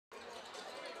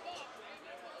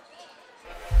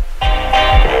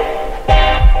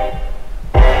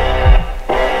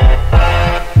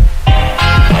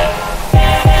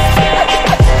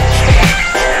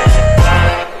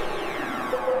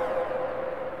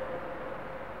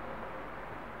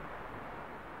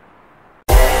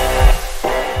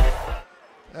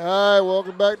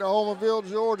back to Homerville,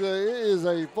 Georgia. It is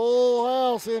a full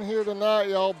house in here tonight,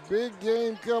 y'all. Big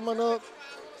game coming up.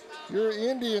 Your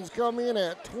Indians come in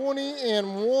at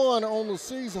 20-1 on the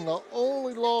season. The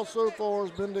only loss so far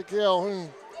has been to Calhoun.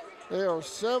 They are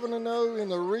 7-0 in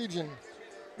the region.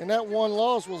 And that one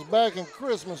loss was back in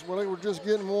Christmas where they were just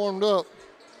getting warmed up.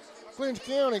 Clinch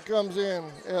County comes in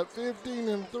at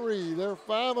 15-3. They're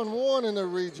 5-1 in the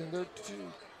region.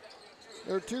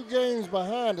 They're two games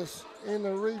behind us in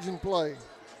the region play.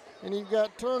 And you've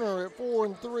got Turner at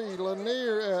 4-3,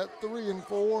 Lanier at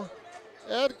 3-4,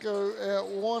 Adco at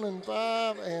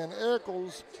 1-5, and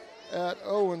Eccles at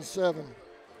 0-7.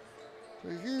 A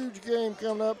huge game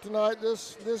coming up tonight.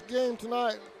 This game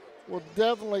tonight will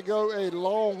definitely go a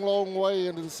long, long way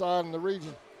into deciding the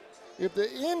region. If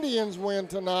the Indians win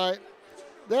tonight,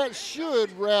 that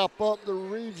should wrap up the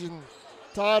region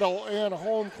title and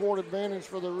home court advantage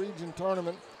for the region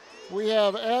tournament. We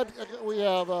have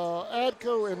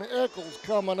Adco and Eccles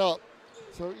coming up.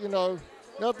 So, you know,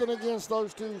 nothing against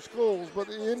those two schools, but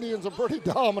the Indians are pretty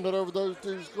dominant over those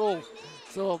two schools.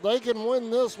 So if they can win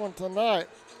this one tonight,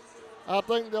 I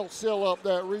think they'll seal up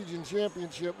that region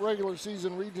championship, regular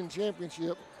season region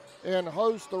championship, and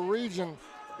host the region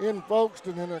in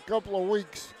Folkestone in a couple of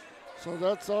weeks. So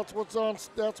that's what's at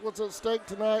stake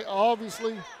tonight.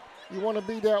 Obviously, you want to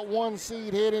be that one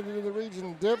seed headed into the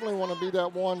region. Definitely want to be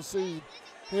that one seed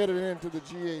headed into the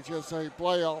GHSA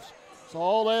playoffs. So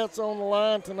all that's on the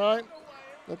line tonight.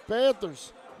 The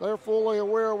Panthers, they're fully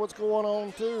aware of what's going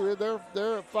on too. They're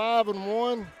at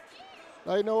 5-1.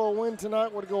 They know a win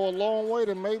tonight would go a long way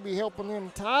to maybe helping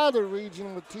them tie the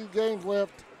region with 2 games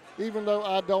left, even though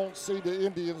I don't see the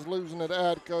Indians losing at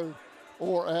Adco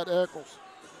or at Eccles.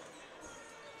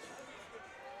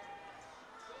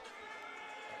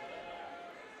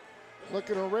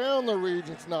 Looking around the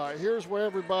region tonight, here's where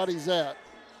everybody's at.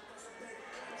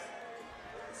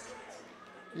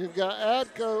 You've got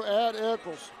Adco at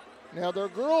Eccles. Now, their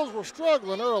girls were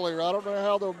struggling earlier. I don't know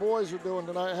how their boys are doing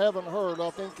tonight. I haven't heard. I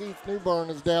think Keith Newbern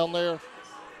is down there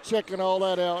checking all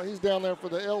that out. He's down there for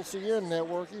the LCN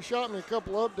network. He shot me a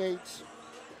couple updates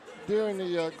during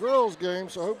the girls' game,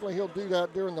 so hopefully he'll do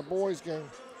that during the boys' game.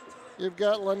 You've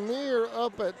got Lanier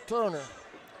up at Turner.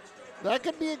 That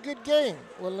could be a good game.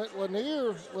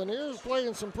 Lanier's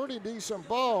playing some pretty decent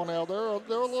ball now. They're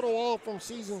a little off from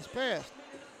seasons past.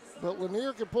 But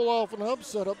Lanier could pull off an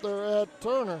upset up there at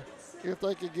Turner if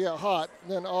they could get hot.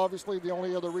 Then obviously the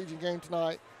only other region game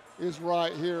tonight is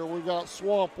right here. We've got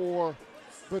Swamp War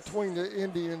between the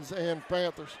Indians and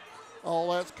Panthers.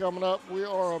 All that's coming up. We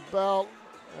are about,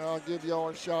 I'll give y'all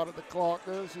a shot at the clock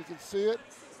there so you can see it.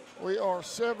 We are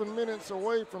 7 minutes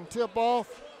away from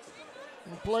tip-off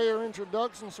and player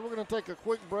introduction. So we're going to take a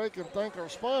quick break and thank our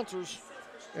sponsors,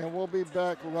 and we'll be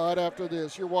back right after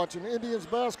this. You're watching Indians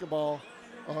basketball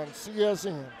on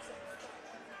CSN.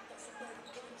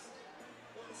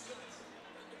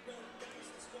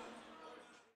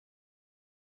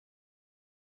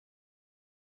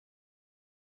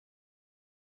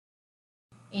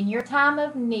 In your time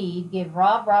of need, give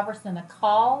Rob Robertson a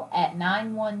call at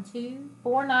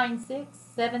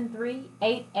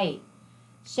 912-496-7388.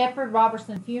 Shepherd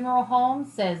Robertson Funeral Home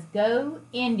says, "Go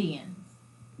Indians."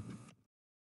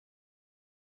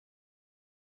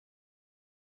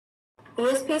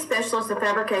 ESP Specialist in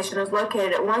Fabrication is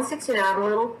located at 169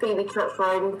 Little Phoebe Church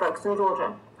Road in Folkestone,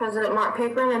 Georgia. President Mark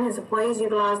Pickering and his employees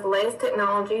utilize the latest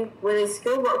technology with a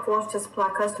skilled workforce to supply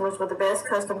customers with the best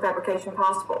custom fabrication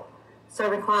possible.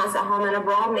 Serving clients at home and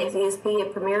abroad makes ESP a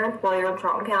premier employer in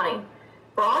Charlton County.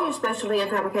 For all your specialty and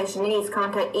fabrication needs,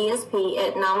 contact ESP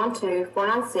at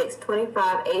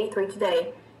 912-496-2583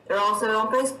 today. They're also on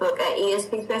Facebook at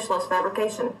ESP Specialist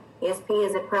Fabrication. ESP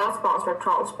is a proud sponsor of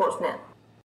Charlton Sportsnet.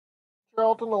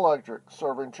 Charlton Electric,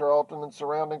 serving Charlton and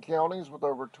surrounding counties with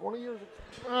over 20 years.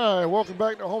 All right, welcome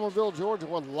back to Homerville, Georgia.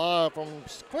 We're live from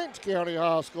Clinch County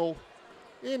High School.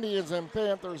 Indians and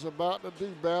Panthers about to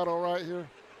do battle right here.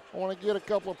 I want to get a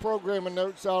couple of programming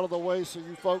notes out of the way so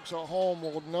you folks at home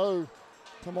will know.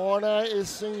 Tomorrow night is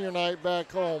senior night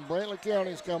back home. Brantley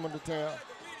County's coming to town.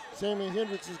 Sammy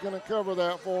Hendricks is going to cover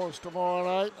that for us tomorrow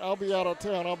night. I'll be out of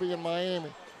town. I'll be in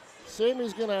Miami.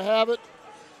 Sammy's going to have it.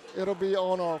 It'll be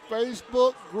on our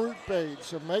Facebook group page.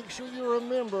 So make sure you're a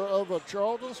member of a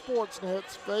Charlton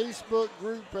Sportsnet's Facebook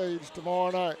group page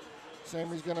tomorrow night.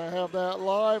 Sammy's going to have that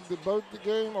live to both the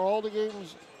game, or all the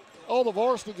games, all the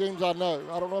varsity games I know.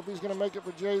 I don't know if he's going to make it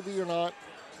for JV or not,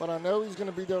 but I know he's going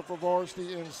to be there for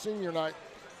varsity and senior night.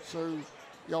 So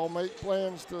y'all make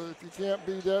plans to, if you can't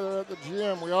be there at the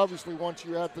gym, we obviously want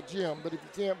you at the gym, but if you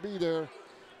can't be there,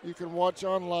 you can watch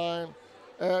online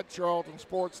at Charlton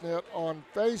Sportsnet on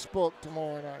Facebook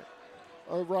tomorrow night.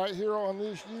 right here on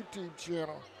this YouTube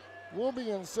channel. We'll be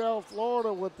in South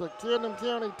Florida with the Camden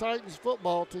County Titans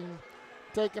football team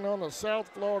taking on the South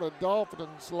Florida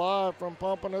Dolphins live from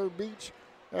Pompano Beach.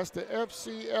 That's the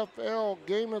FCFL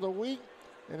Game of the Week,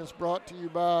 and it's brought to you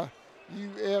by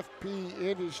UFP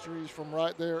Industries from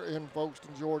right there in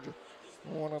Folkestone, Georgia.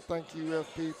 I want to thank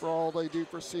UFP for all they do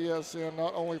for CSN,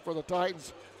 not only for the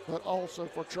Titans, but also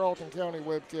for Charlton County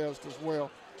webcast as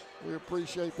well. We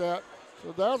appreciate that.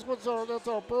 So that's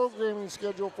our programming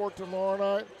schedule for tomorrow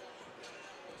night.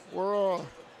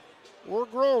 We're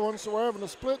growing, so we're having to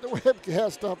split the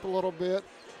webcast up a little bit,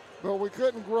 but we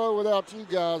couldn't grow without you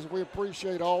guys. We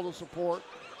appreciate all the support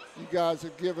you guys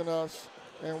have given us,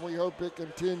 and we hope it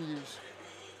continues.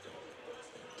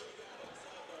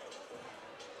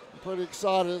 I'm pretty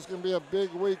excited. It's going to be a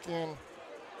big weekend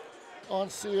on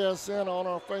CSN, on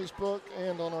our Facebook,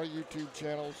 and on our YouTube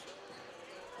channels.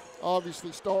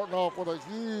 Obviously starting off with a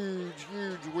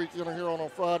huge weekend here on a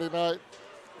Friday night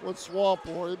with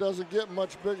Swampore. It doesn't get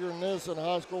much bigger than this in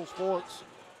high school sports.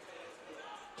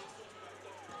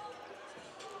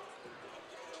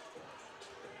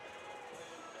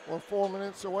 We're 4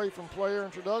 minutes away from player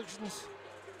introductions.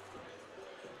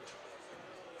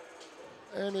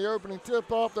 And the opening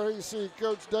tip-off, there you see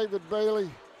Coach David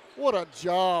Bailey. What a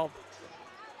job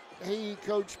he,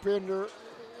 Coach Pender,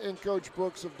 and Coach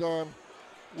Brooks have done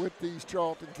with these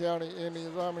Charlton County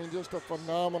Indians. I mean, just a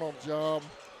phenomenal job.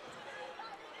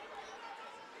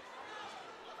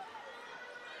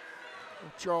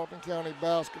 Charlton County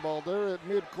basketball. They're at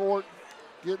midcourt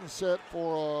getting set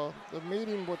for the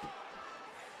meeting with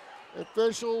the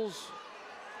officials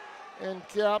and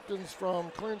captains from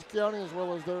Clinch County, as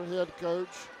well as their head coach,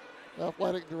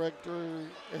 athletic director,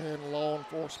 and law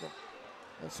enforcement.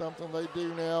 That's something they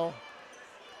do now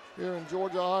here in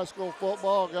Georgia high school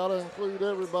football. Got to include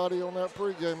everybody on that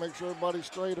pregame, make sure everybody's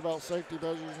straight about safety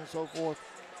measures and so forth.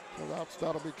 So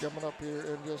that'll be coming up here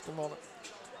in just a moment.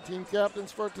 Team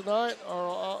captains for tonight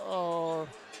are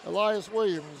Elias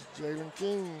Williams, Jalen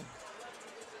King,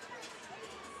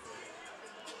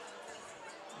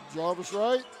 Jarvis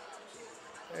Wright,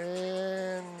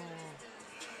 and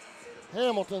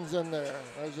Hamilton's in there.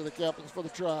 Those are the captains for the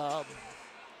Tribe.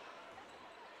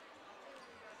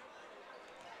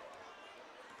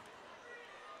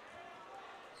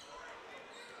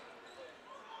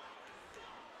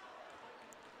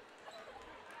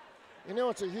 You know,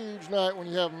 it's a huge night when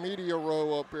you have media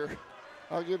row up here.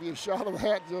 I'll give you a shot of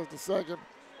that in just a second.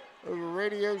 There's a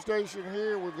radio station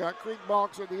here. We've got Creek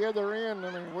Box at the other end.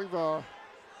 I mean, we've the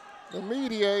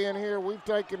media in here, we've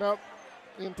taken up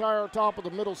the entire top of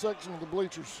the middle section of the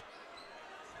bleachers.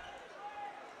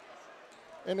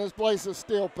 And this place is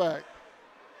still packed.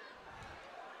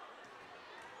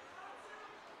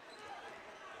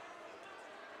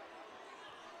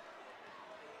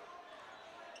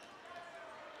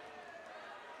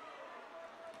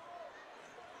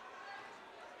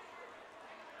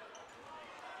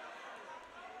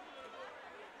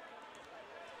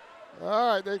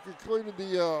 All right, they concluded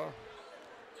the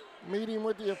meeting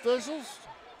with the officials,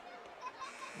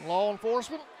 law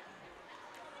enforcement.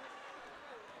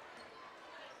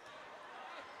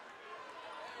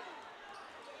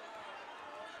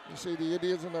 You see the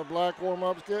Indians in their black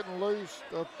warm-ups getting loose,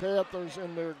 the Panthers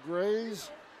in their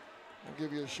grays. I'll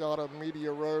give you a shot of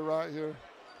media row right here.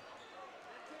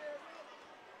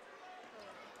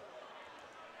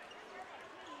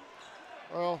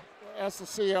 Well, that's the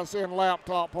CSN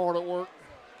laptop part at work.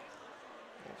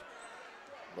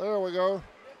 There we go.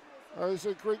 There you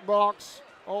see Creek Box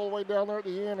all the way down there at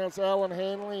the end. That's Alan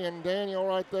Hanley and Daniel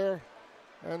right there.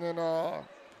 And then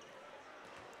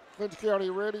Clinch County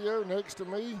Radio next to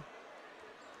me.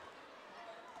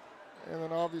 And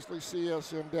then obviously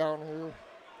CSN down here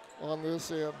on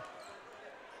this end.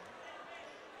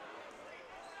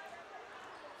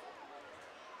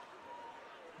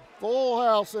 Full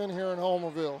house in here in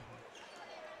Homerville.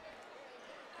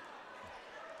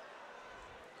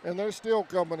 And they're still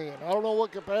coming in. I don't know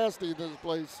what capacity this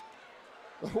place,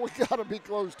 but we got to be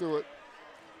close to it.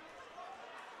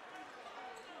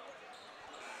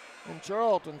 And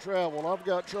Charlton traveled. I've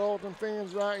got Charlton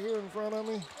fans right here in front of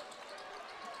me.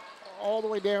 All the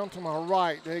way down to my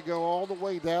right. They go all the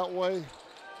way that way.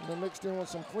 And they're mixed in with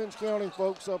some Clinch County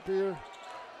folks up here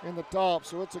in the top.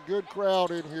 So it's a good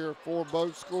crowd in here for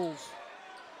both schools.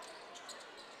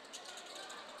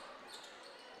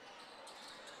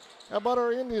 How about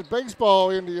our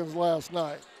baseball Indians last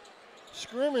night?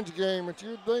 Scrimmage game, but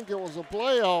you'd think it was a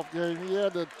playoff game. You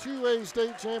had the 2A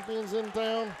state champions in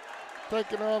town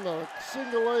taking on the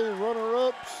single A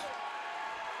runner-ups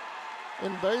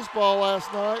in baseball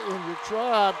last night, and your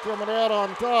Tribe coming out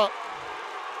on top.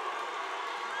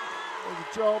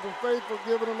 Charlton faithful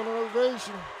giving them an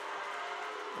ovation.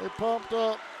 They pumped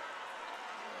up.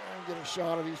 And get a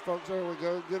shot of these folks. There we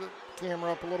go. Get the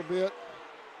camera up a little bit.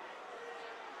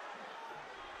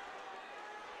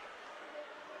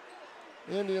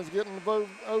 Indians getting the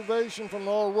ovation from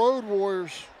our Road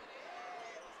Warriors.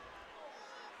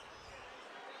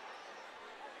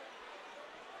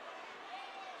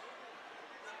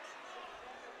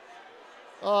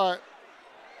 All right,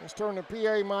 let's turn the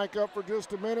PA mic up for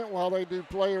just a minute while they do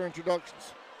player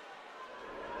introductions.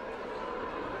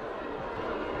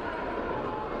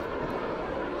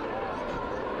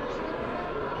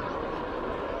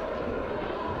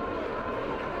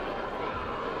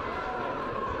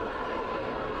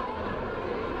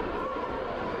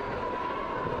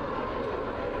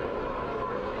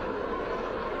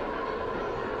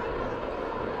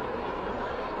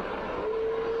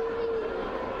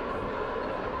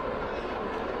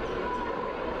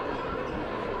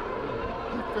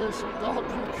 Official talking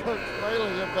to Coach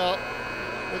Bailey about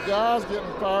the guys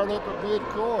getting fired up at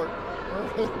mid-court.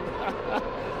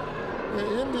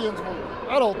 The Indians were,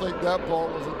 I don't think that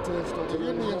part was intentional. The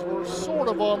Indians were sort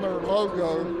of on their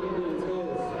logo.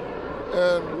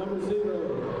 And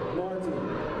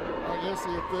I guess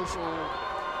the official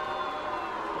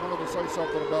wanted to say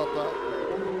something about that.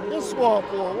 This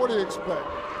Swamp War, what do you expect?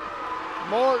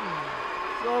 Martin,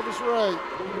 Jarvis Ray,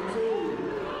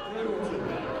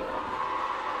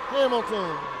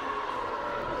 Hamilton,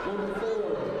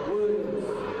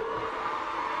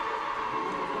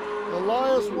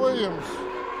 Elias Williams,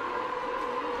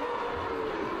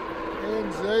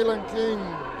 and Jalen King.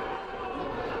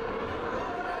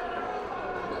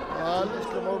 All right, let's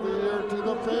come over here to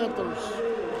the Panthers.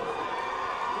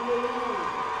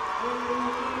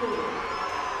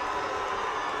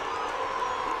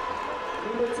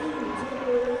 Number 2,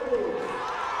 Timber Edwards.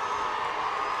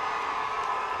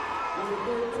 Number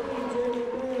 13, Jamie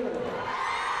Brown.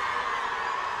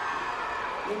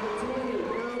 Number 20,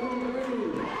 Calvin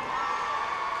Green.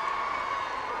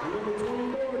 Number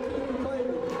 24, Keaton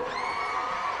Clayton.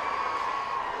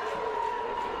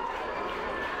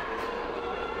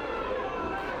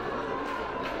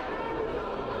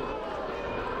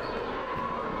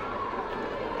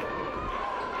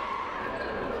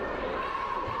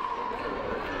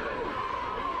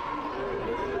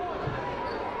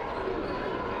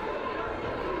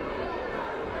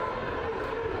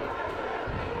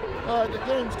 All right, the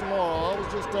game's tomorrow. I was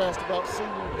just asked about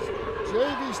seniors.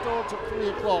 JV starts at 3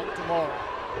 o'clock tomorrow.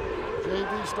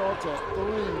 JV starts at 3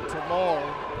 tomorrow.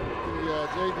 The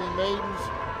JV maidens,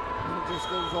 and it just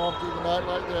goes on through the night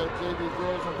like that. JV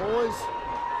girls and boys,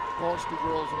 varsity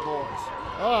girls and boys.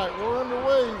 All right, we're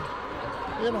underway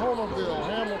in Homerville,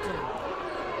 Hamilton.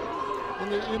 And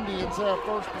the Indians have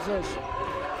first possession.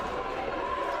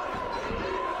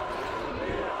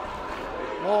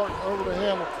 Martin over to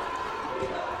Hamilton.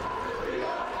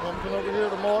 Hamilton over here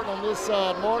to Martin on this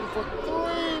side. Martin for 3,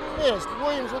 missed.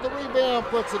 Williams with the rebound,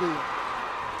 puts it in.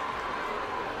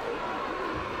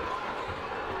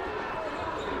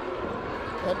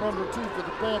 That number 2 for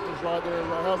the Panthers right there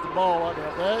has the ball right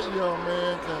there. That young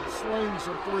man can sling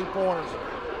some 3-pointers.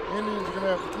 Indians are going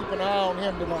to have to keep an eye on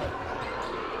him tonight.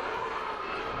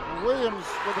 Williams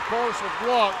with a partial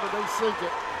block, but they sink it.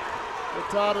 They're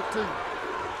tied at 2.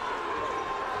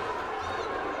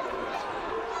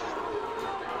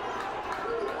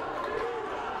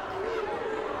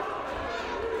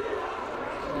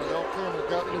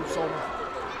 Got loose on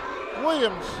him.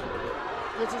 Williams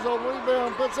gets his own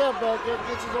rebound, puts that back up,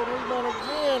 gets his own rebound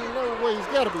again. No way, he's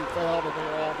got to be fouled in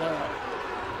there all that.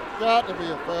 Got to be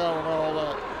a foul and all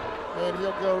that. And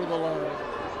he'll go to the line.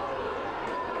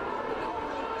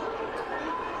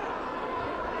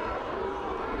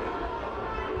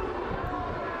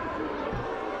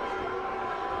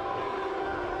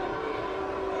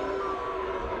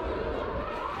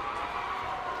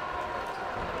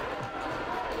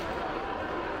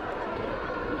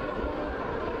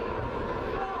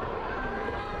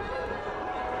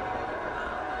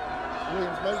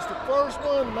 Williams makes the first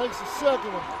one, makes the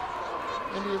second one.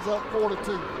 Indians up 4-2.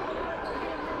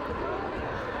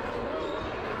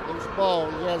 Loose ball,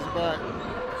 he has it back.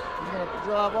 He's going to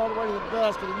drive all the way to the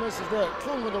basket. He misses that.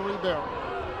 King with the rebound.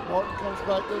 Martin comes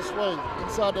back this way,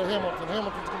 inside to Hamilton.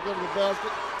 Hamilton's going to go to the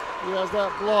basket. He has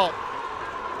that block.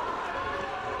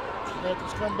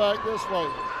 Panthers come back this way.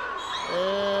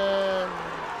 And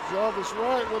Jarvis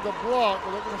Wright with the block,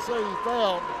 but they're going to say he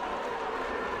fouled.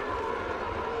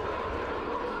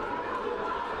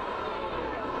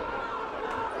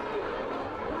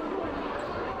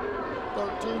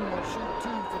 13 will shoot 2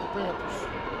 for the Panthers.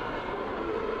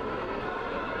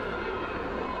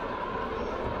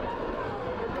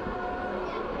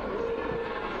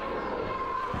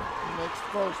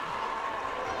 first.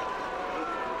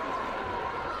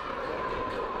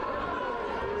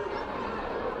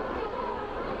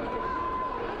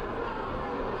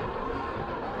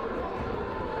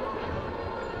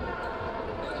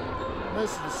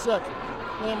 Misses the second.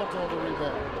 Hamilton with the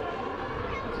rebound.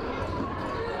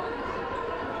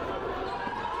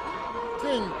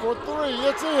 King for three.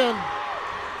 It's in.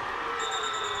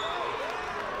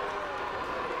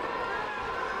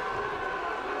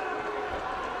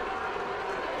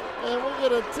 And we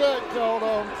get a tech called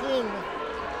on King.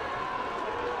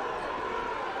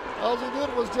 All he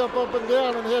did was jump up and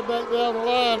down and head back down the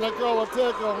line. They call a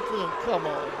tech on King. Come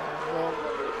on. Well,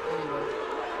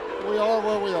 anyway, we are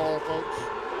where we are, folks.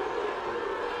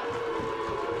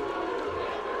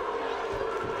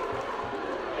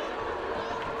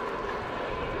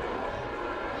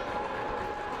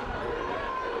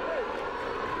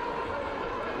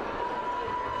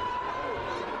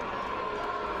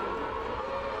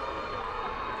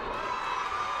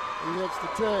 He hits the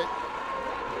tech.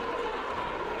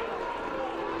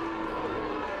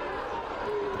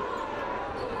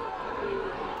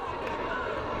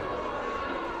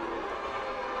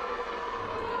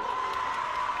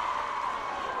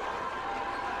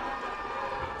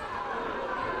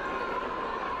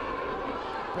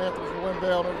 Panthers will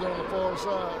inbound over there on the far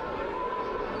side.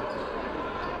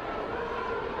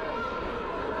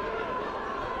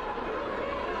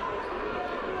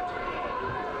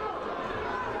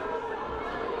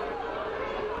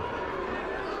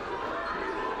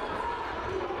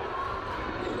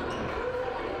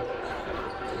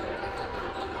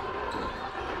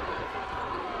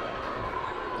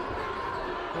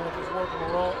 Panthers working the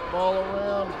ball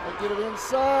around. They get it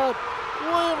inside.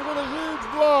 Williams with a huge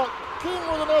block. King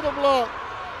with another block.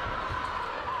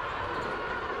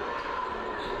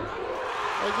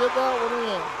 They get that one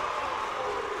in.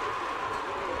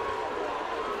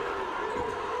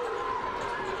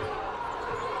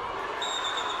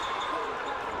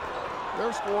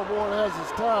 Their scoreboard has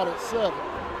us tied at 7.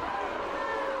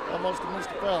 I must have missed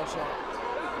a foul shot.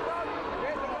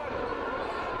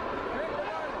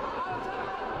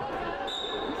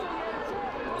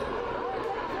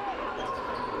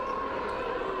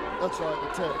 That's right, the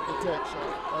tech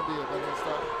shot. I missed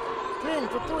that one. King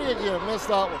for three again, missed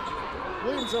that one.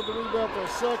 Williams have the rebound for a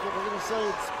second. We're going to say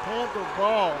it's Panther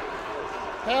ball.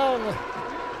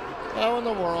 How in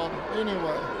the world?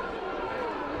 Anyway.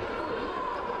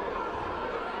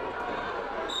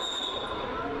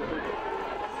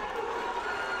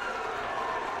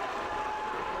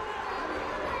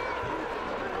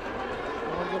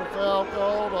 We're going to get a foul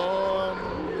called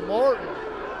on Morton.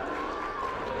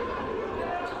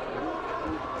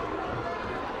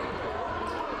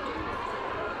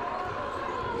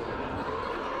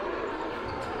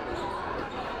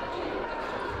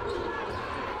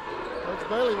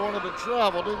 Bailey wanted to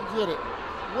travel, didn't get it.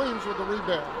 Williams with the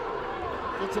rebound.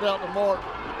 Gets it out to Martin,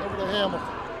 over to Hamilton.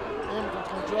 Hamilton's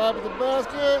going to drive to the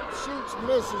basket, shoots,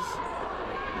 misses.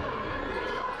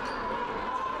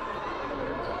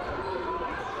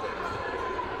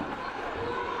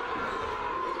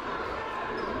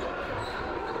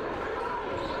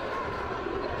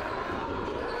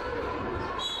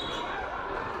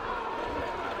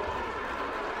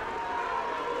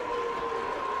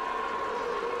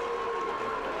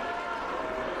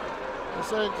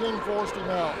 Say King forced him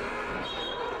out.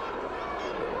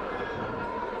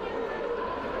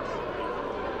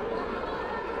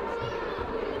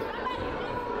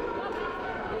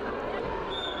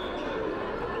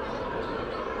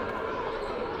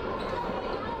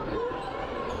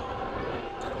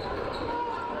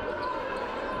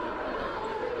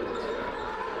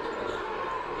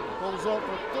 Pulls up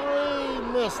for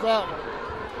three, missed that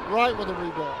one. Right with the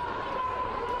rebound.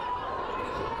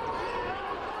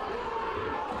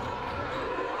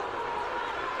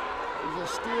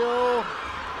 Steal.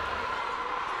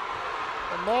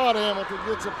 Ahmad Hamilton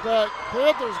gets it back.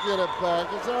 Panthers get it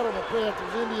back. It's out on the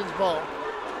Panthers. Indians ball.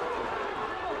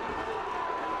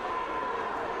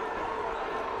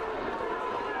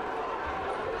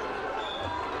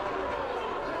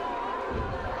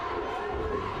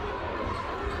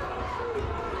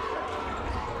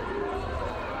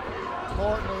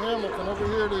 Martin and Hamilton over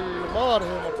here to Ahmad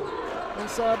Hamilton.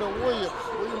 Inside to Williams.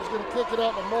 Williams going to kick it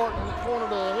out to Martin in the corner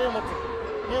to Hamilton.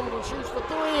 Hamilton shoots for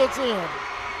three, it's in.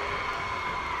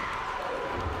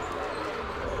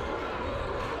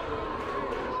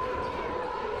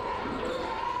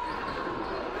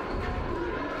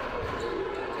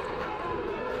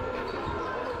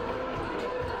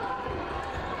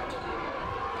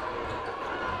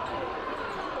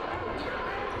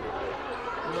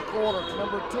 In the corner,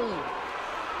 number 2,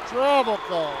 Travel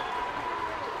call.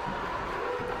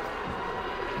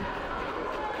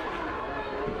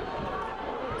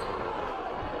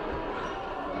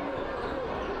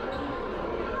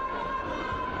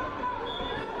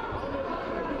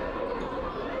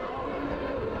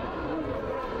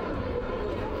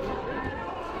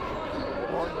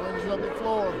 Martin brings it up the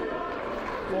floor.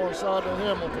 Floor side to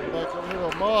Hamilton. Back over here to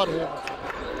Ahmad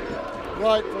Hamilton.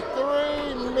 Right for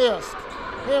three, missed.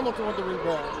 Hamilton with the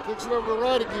rebound. Kicks it over to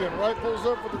right again. Right pulls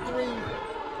up for the three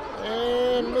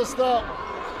and missed that one.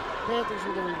 Panthers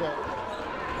with the rebound.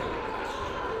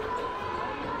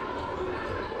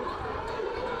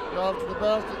 Drive to the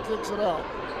basket, kicks it out.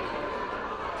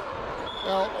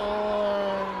 Out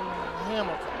on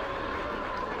Hamilton.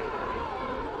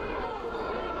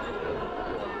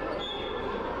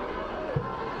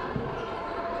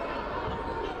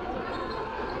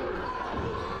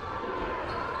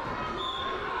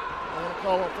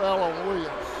 Call a foul on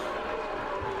Williams.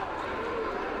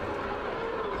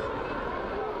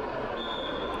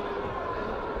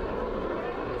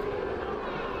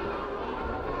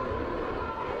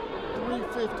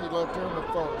 .350 left here in the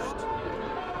first.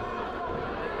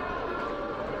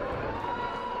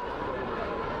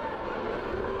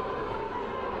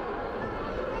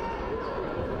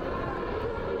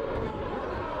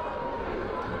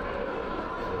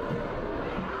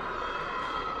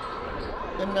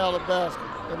 And now the basket.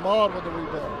 Ahmad with the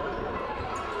rebound.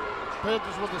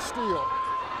 Panthers with the steal.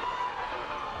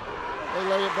 They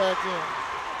lay it back in.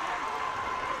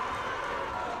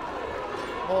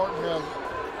 Martin has it.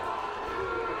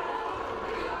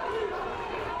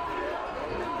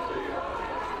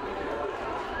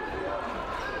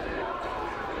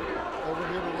 Over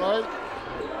here to Wright.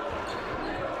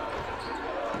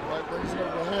 Wright brings it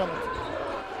over to Hamilton.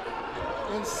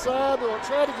 Inside, or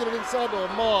try to get it inside to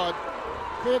Ahmad.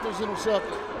 Panthers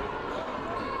intercepted.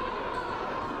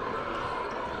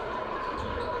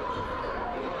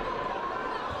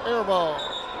 Air ball.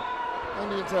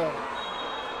 Indians have it.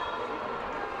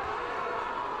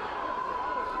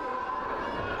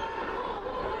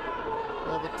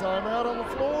 We have a timeout on the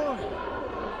floor.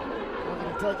 We're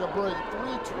going to take a break.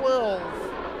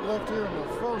 3:12 left here in the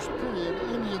first period.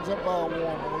 Indians up by 1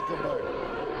 when we come back.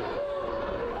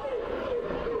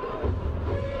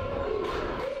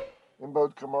 In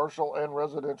both commercial and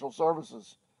residential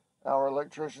services, our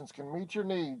electricians can meet your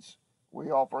needs. We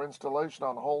offer installation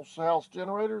on whole house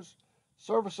generators,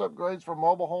 service upgrades for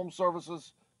mobile home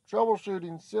services,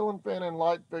 troubleshooting, ceiling fan and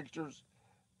light fixtures,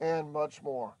 and much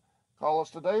more. Call us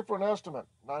today for an estimate,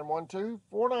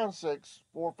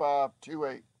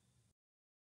 912-496-4528.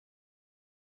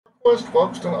 West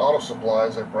Folkestone Auto Supply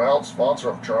is a proud sponsor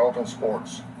of Charlton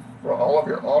Sports. For all of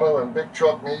your auto and big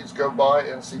truck needs, go by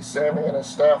and see Sammy and his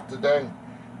staff today.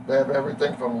 They have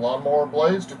everything from lawnmower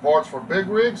blades to parts for big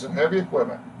rigs and heavy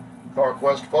equipment.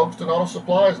 CarQuest Folkestone Auto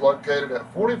Supply is located at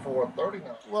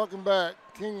 4439. Welcome back.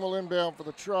 King will inbound for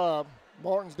the Tribe.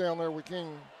 Martin's down there with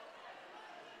King.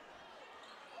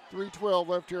 3:12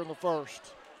 left here in the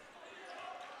first.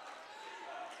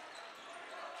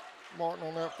 Martin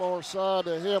on that far side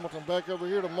to Hamilton. Back over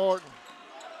here to Martin.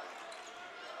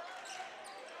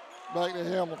 Back to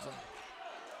Hamilton.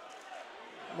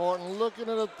 Martin looking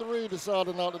at a three,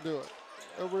 decided not to do it.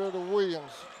 Over there to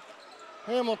Williams.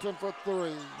 Hamilton for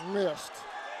three, missed.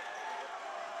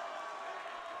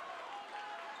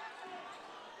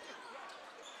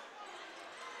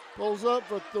 Pulls up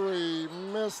for three,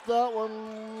 missed that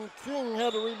one. King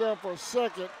had to rebound for a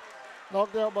second.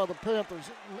 Knocked out by the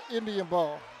Panthers. Indian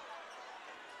ball.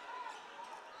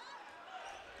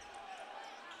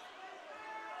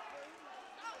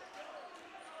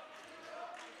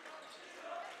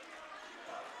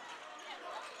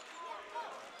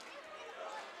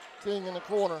 King in the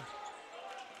corner.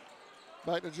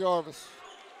 Back to Jarvis.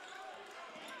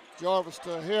 Jarvis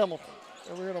to Hamilton.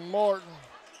 Over here to Martin.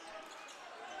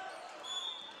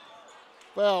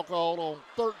 Foul called on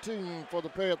 13 for the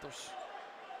Panthers.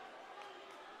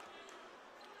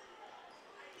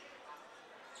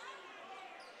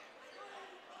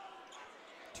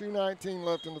 .219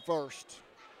 left in the first.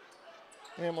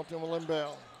 Hamilton will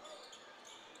inbound.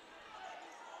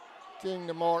 King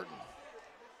to Martin.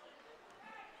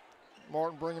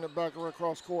 Martin bringing it back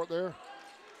across court there.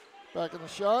 Back in the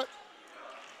shot.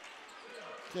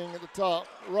 King at the top.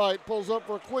 Right, pulls up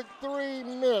for a quick three,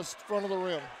 missed, front of the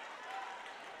rim.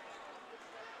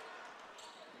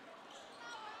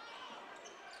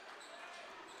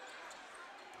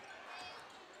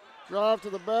 Drive to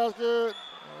the basket.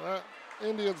 All right,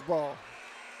 Indians ball.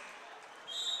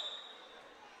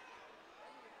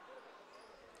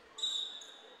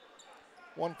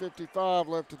 .155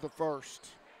 left in the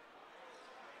first.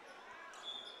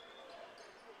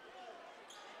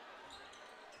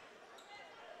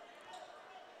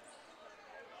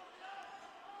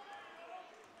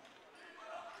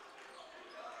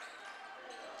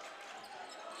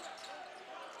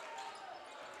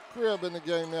 Cribb in the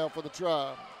game now for the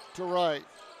Tribe. To right.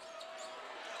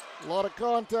 A lot of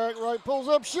contact. Right pulls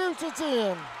up, shoots. It's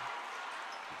in.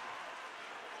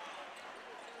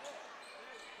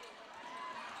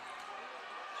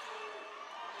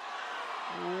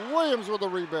 Williams with the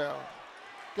rebound.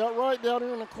 Got right down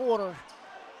here in the corner.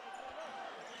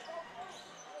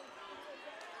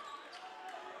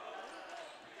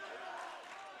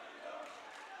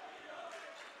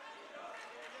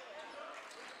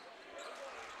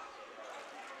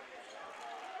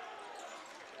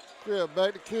 Cribb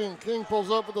back to King. King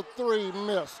pulls up with a three,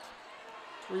 missed.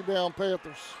 Rebound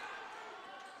Panthers.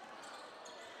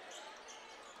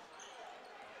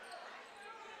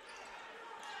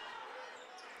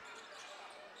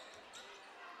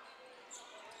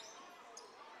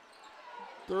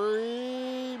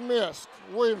 Three, missed.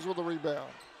 Williams with the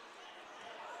rebound.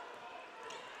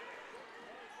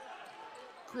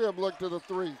 Cribb looked to the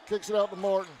three, kicks it out to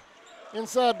Martin.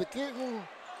 Inside the King,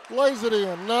 lays it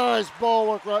in. Nice ball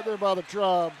work right there by the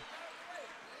Tribe.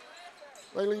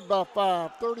 They lead by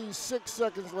 5. 36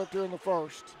 seconds left here in the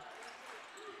first.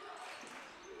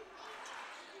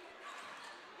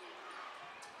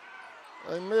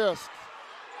 They missed.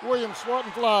 Williams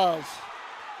swatting flies.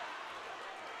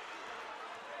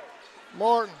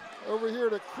 Martin over here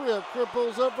to Cribb. Cribb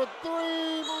pulls up for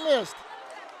three, missed.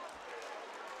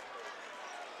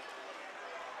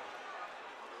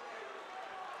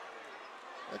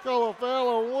 They call a foul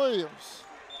on Williams.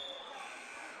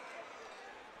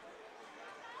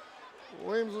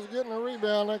 Williams was getting a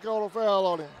rebound. They called a foul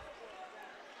on him.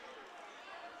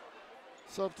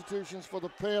 Substitutions for the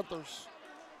Panthers.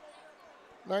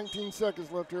 19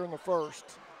 seconds left here in the first.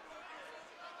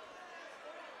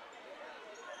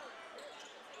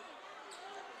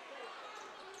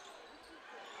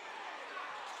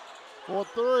 For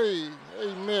three,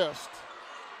 he missed.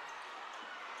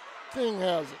 King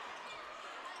has it.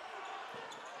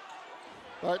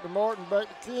 Back to Martin, back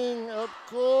to King, up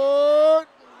court,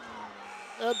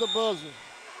 at the buzzer.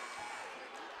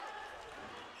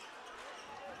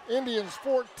 Indians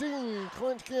 14,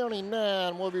 Clinch County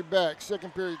 9. We'll be back.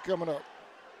 Second period coming up.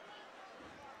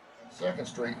 2nd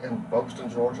Street in Folkestone,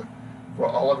 Georgia. For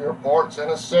all of your parts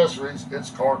and accessories, it's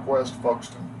CarQuest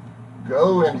Folkestone.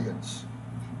 Go Indians!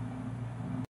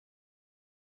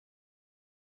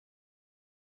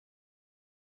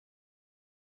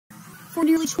 For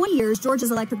nearly 20 years,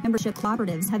 Georgia's electric membership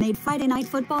cooperatives have made Friday night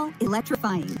football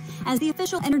electrifying. As the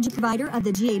official energy provider of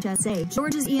the GHSA,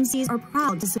 Georgia's EMCs are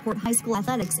proud to support high school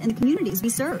athletics in the communities we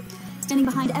serve, standing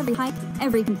behind every hike,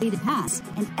 every completed pass,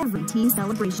 and every team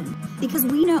celebration. Because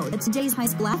we know that today's high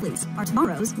school athletes are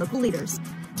tomorrow's local leaders.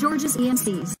 Georgia's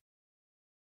EMCs.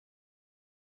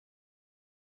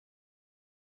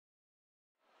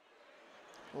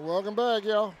 Well, welcome back,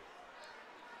 y'all.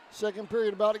 Second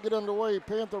period about to get underway.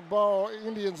 Panther ball,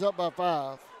 Indians up by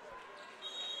 5.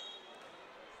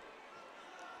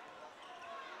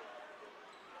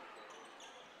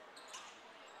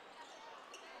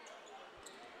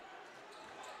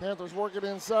 Panthers work it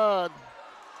inside.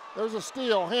 There's a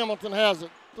steal. Hamilton has it.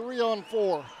 3 on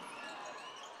 4.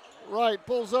 Wright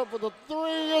pulls up with a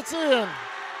three. It's in.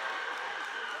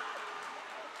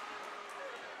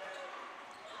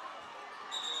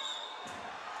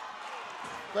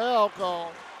 Foul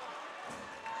call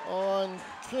on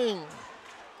King.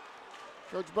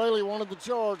 Coach Bailey wanted the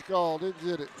charge call, didn't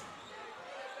get it.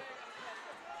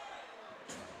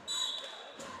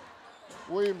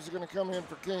 Williams is going to come in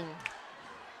for King.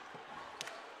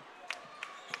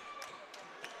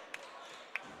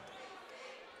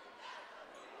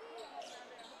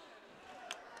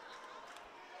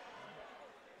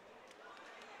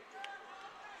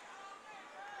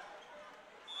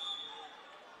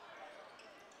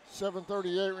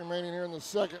 .738 remaining here in the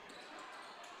second.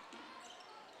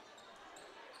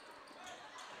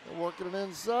 They're working it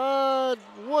inside.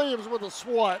 Williams with a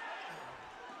swat.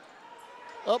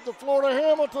 Up the floor to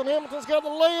Hamilton. Hamilton's got the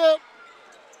layup.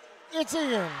 It's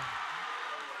in.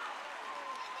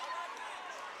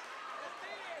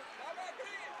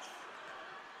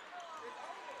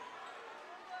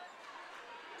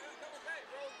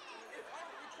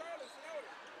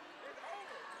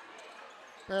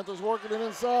 Panthers working it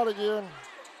inside again.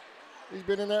 He's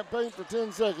been in that paint for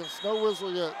 10 seconds. No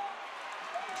whistle yet.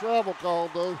 Travel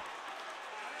called though.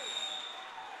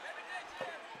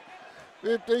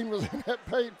 15 was in that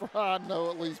paint for, I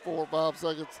know, at least 4 or 5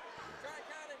 seconds.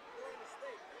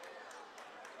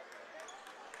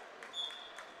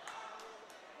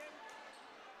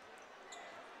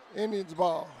 Indians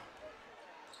ball.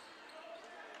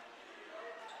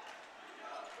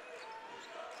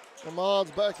 Ahmad's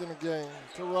back in the game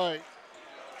to right.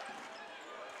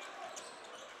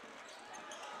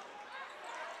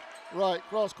 Right,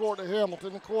 cross court to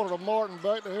Hamilton. The corner to Martin,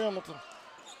 back to Hamilton.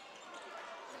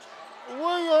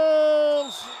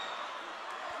 Williams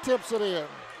tips it in.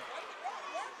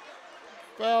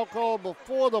 Foul called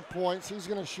before the points. He's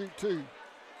going to shoot 2.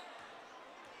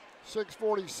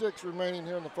 6:46 remaining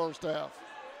here in the first half.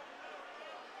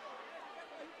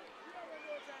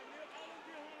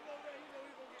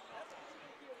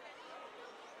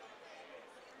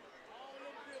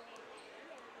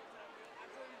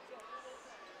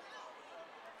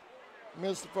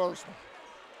 Missed the first one.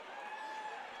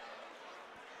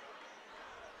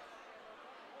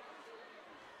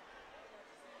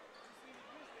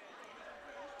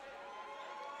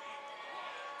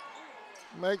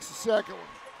 Makes the second one.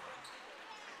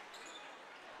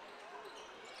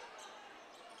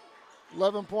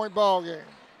 11-point ball game.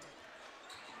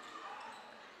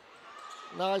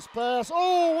 Nice pass.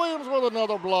 Oh, Williams with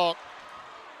another block.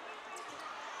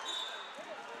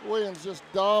 Williams just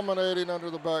dominating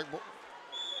under the backboard.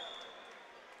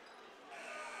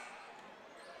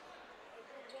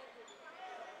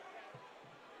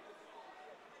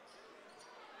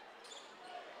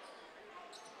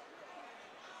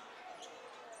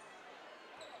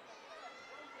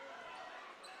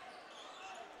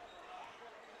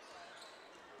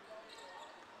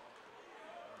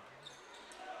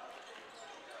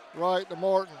 Right to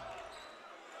Martin.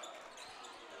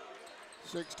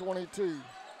 6:22.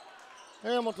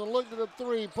 Hamilton looked at the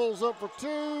 3, pulls up for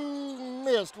 2,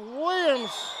 missed.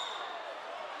 Williams.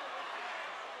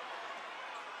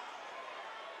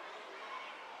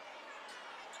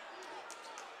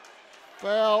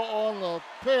 Foul on the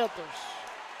Panthers.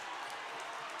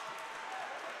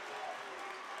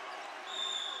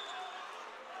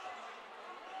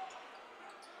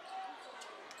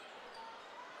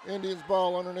 Indians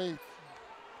ball underneath.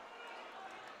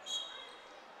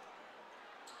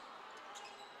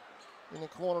 In the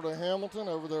corner to Hamilton,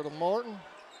 over there to Martin.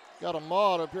 Got a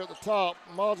Maud up here at the top.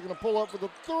 Maud's going to pull up for the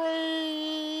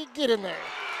 3. Get in there.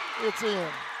 It's in.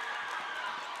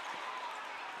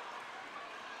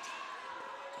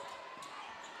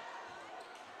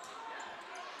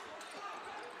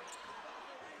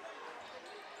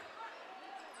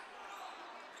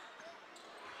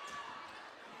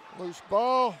 Loose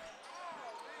ball.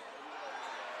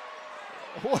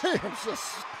 Williams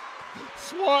just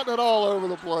swatting it all over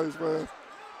the place, man.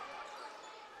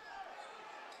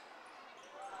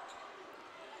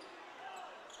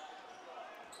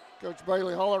 Coach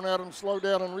Bailey hollering at him, slow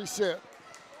down and reset.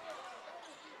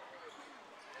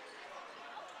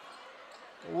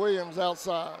 Williams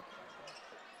outside.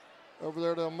 Over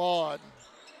there to Ahmad.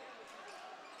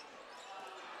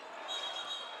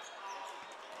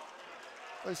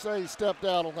 They say he stepped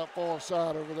out on that far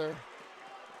side over there.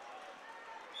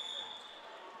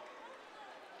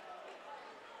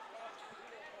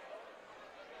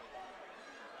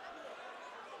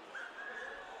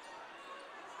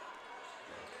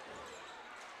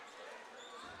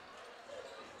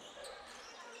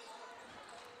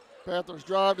 Panthers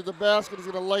drive to the basket. He's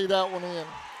going to lay that one in.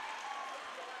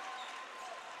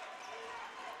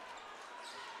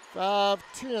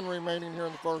 5:10 remaining here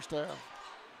in the first half.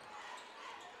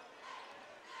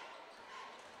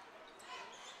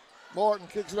 Martin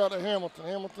kicks it out to Hamilton.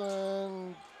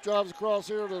 Hamilton drives across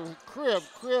here to Cribb.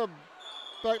 Cribb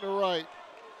back to right.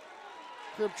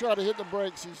 Cribb tried to hit the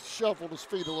brakes. He shuffled his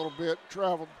feet a little bit,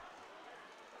 traveled.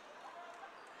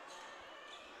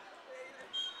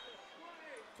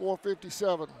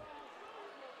 .457.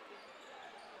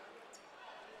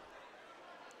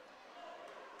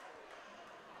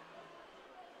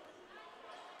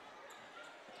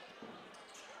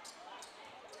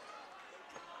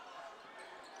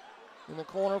 In the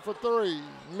corner for 3,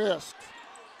 missed.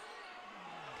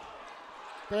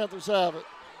 Panthers have it.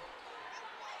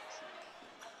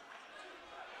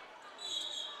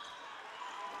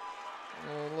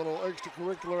 A little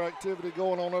extracurricular activity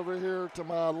going on over here to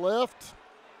my left.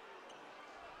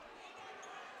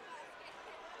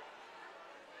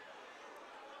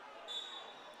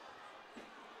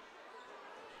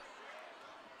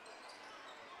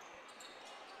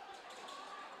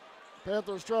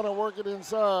 Panthers trying to work it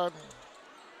inside.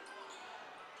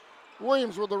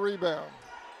 Williams with the rebound.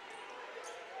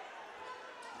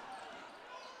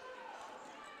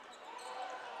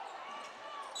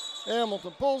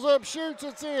 Hamilton pulls up, shoots,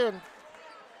 it's in.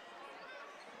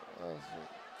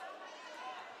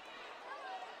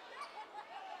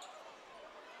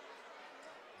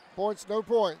 Points, no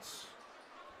points.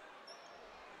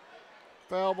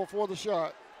 Foul before the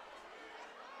shot.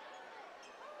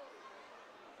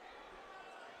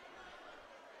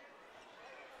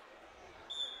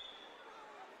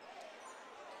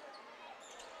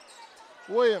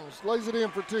 Williams lays it in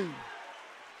for 2.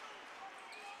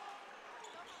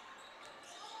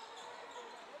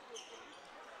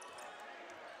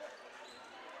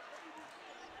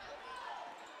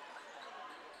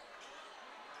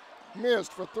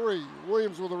 Missed for 3.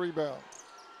 Williams with a rebound.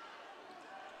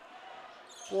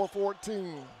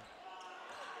 4-14.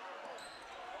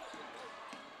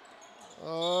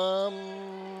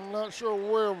 Not sure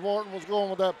where Martin was going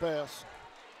with that pass.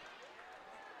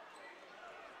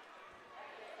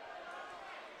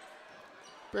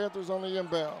 Panthers on the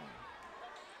inbound.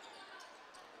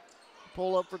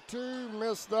 Pull up for 2,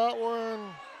 missed that one.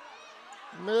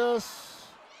 Miss.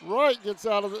 Wright gets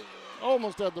out of it,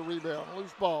 almost had the rebound.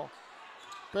 Loose ball.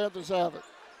 Panthers have it.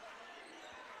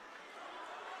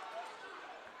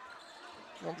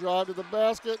 Gonna drive to the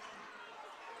basket.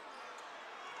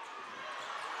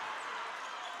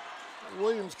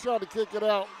 Williams tried to kick it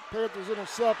out. Panthers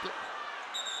intercept it.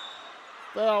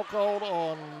 Foul called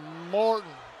on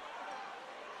Martin.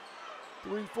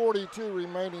 3:42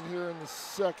 remaining here in the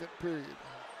second period.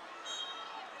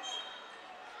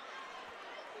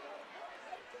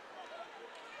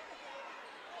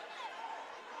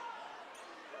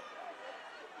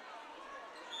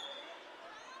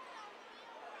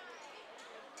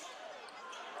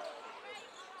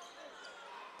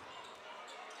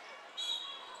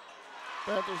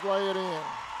 Panthers lay it in.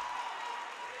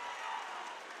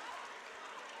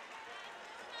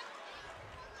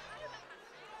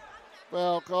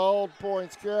 Foul called,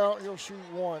 points count, he'll shoot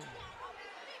 1.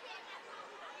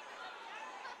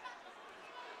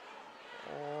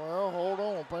 Well, hold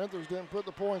on, Panthers didn't put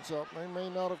the points up. They may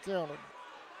not have counted.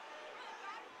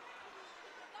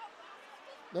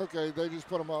 Okay, they just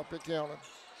put them up, it counted.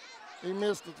 He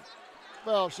missed the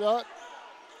foul shot.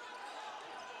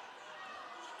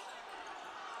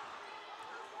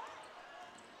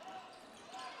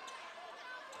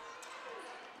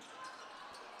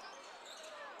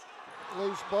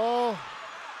 Loose ball.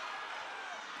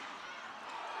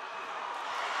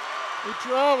 He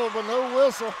traveled, but no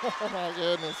whistle. Oh, my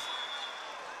goodness.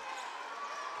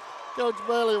 Coach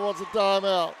Bailey wants a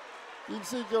timeout. You can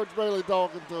see Coach Bailey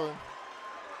talking to him.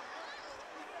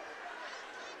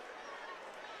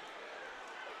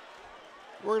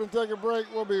 We're going to take a break.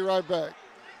 We'll be right back.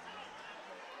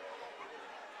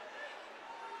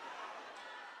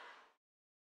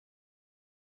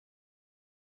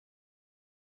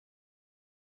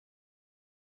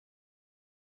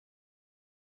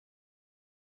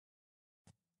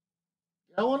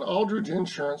 Allen Aldridge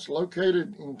Insurance,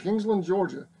 located in Kingsland,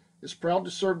 Georgia, is proud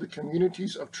to serve the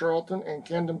communities of Charlton and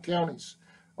Camden counties,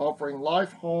 offering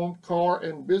life, home, car,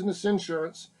 and business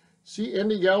insurance. See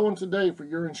Andy Gowan today for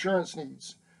your insurance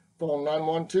needs. Phone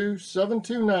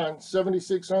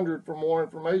 912-729-7600 for more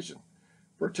information.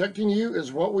 Protecting you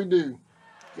is what we do.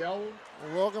 Gowan.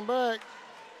 Welcome back.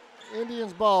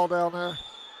 Indians ball down there.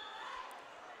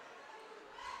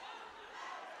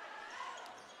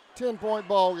 10-point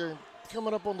ball game.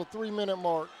 Coming up on the 3-minute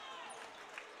mark.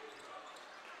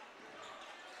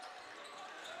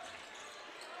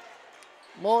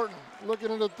 Martin looking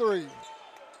at the 3.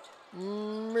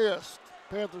 Missed.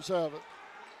 Panthers have it.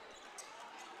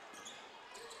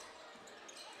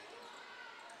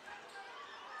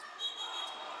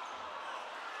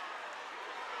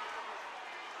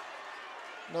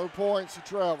 No points, he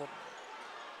traveled.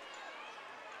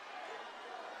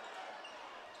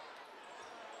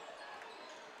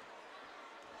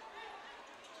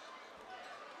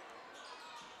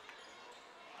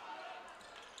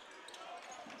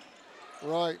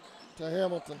 Right to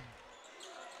Hamilton.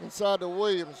 Inside to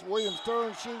Williams. Williams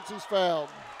turns, shoots, he's fouled.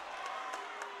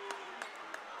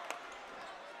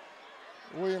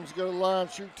 Williams go to the line,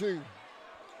 shoot 2.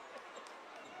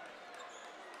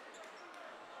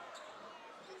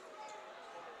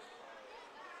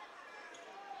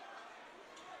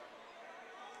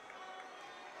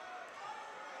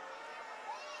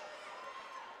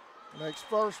 Makes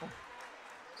first one.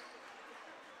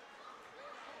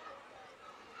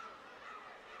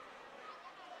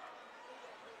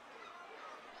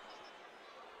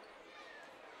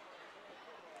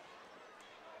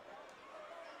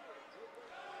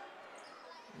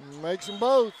 Makes them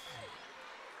both.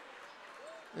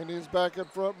 Indians back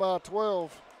up front by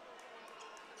 12.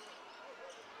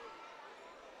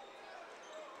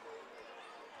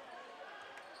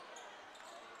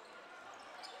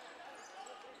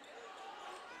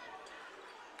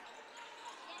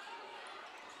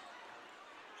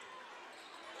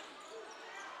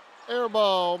 Air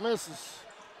ball misses.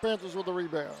 Panthers with the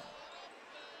rebound.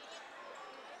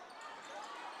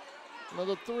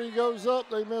 Another 3 goes up.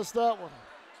 They missed that one.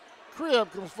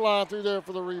 Cribb comes flying through there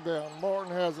for the rebound.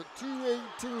 Martin has it,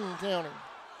 2:18 counting.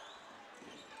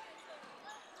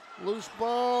 Loose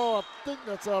ball, I think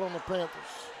that's out on the Panthers.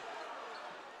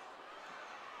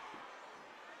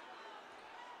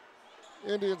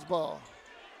 Indians ball.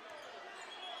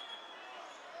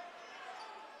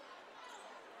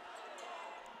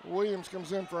 Williams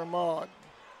comes in for Ahmad.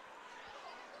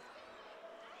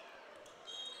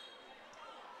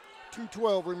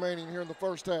 2:12 remaining here in the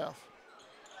first half.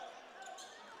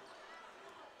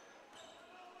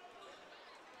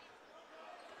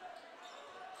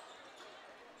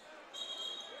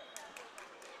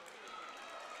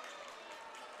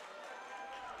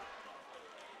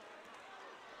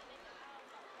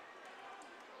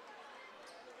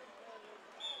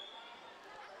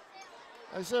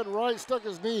 I said Wright stuck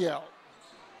his knee out.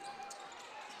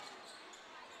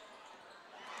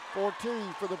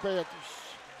 14 for the Panthers.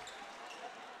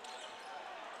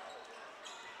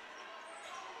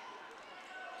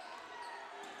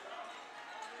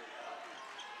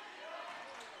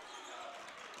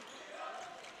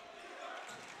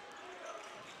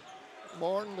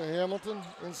 Martin to Hamilton,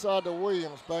 inside to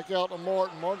Williams, back out to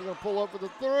Martin. Martin's gonna pull up for the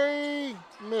three,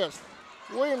 missed.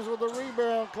 Williams with the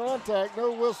rebound, contact,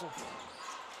 no whistle.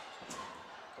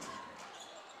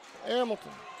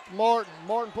 Hamilton, Martin.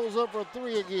 Martin pulls up for a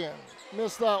three again.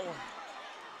 Missed that one.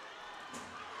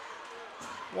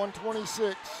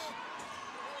 126.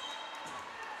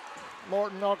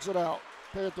 Martin knocks it out.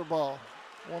 Panther ball.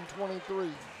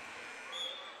 123.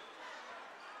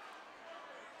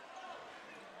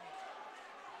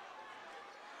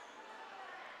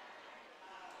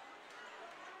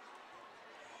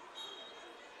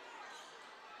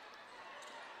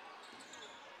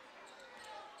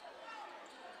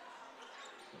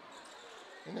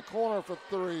 In the corner for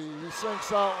three. He sinks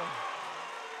that one.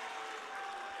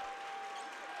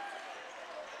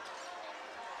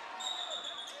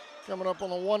 Coming up on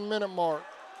the 1 minute mark.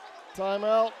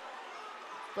 Timeout.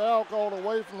 Foul called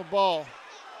away from the ball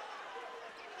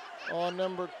on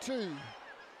number 2.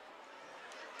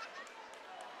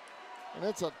 And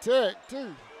it's a tech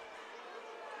too.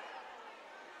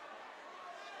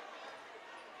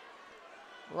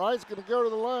 Wright's gonna go to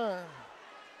the line.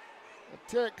 A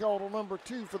tech called on number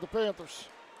 2 for the Panthers.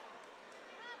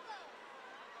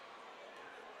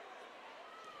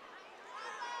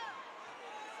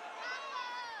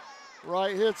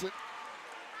 Wright hits it.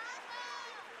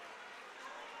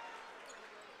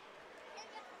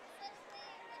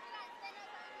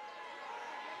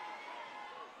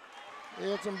 He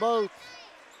hits them both.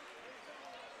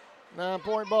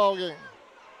 9-point ball game.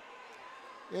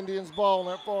 Indians ball on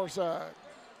that far side.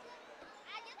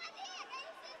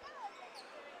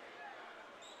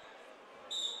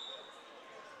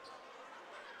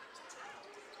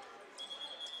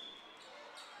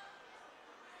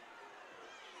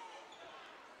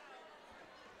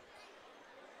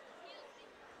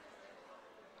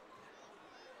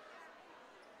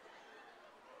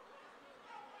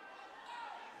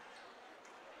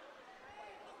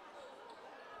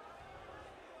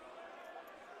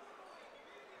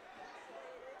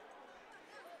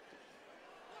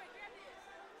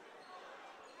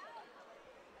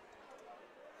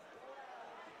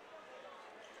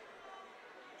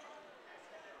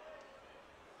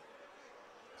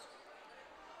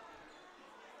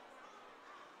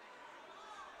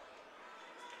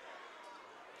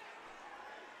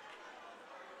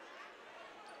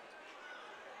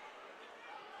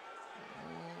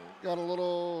 Got a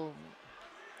little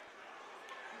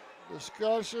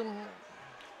discussion.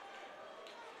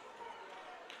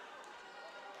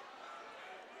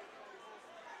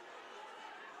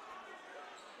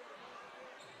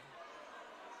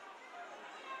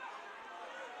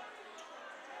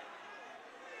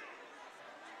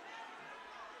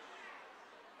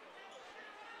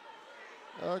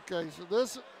 Okay, so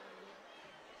this,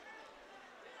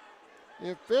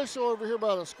 the official over here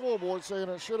by the scoreboard saying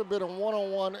it should have been a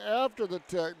one-on-one after the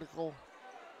technical,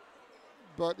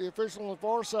 but the official on the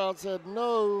far side said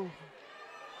no,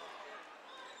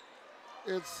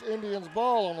 it's Indians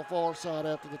ball on the far side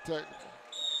after the technical.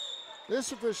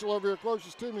 This official over here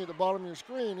closest to me at the bottom of your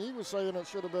screen, he was saying it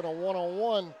should have been a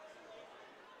one-on-one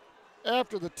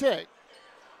after the tech.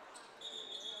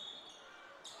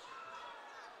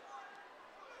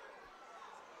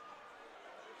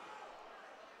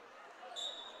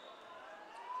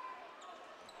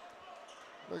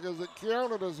 Because it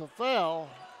counted as a foul,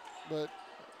 but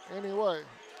anyway,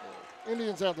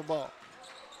 Indians have the ball.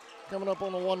 Coming up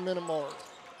on the 1 minute mark.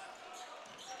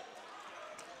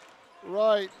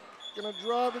 Wright, gonna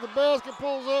drive to the basket,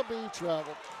 pulls up, he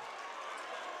traveled.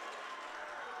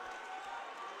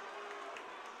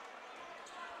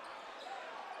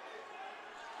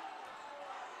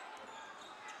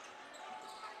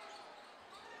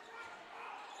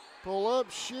 Pull up,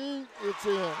 shoot, it's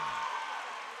in.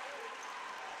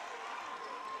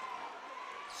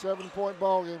 7-point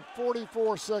ball game.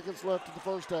 44 seconds left in the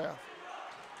first half.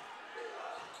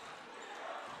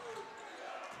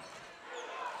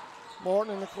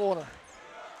 Martin in the corner.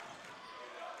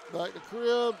 Back to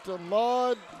Cribb, to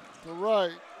Mudd, to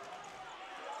Wright.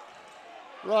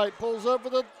 Wright pulls up for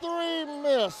the three,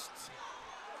 missed.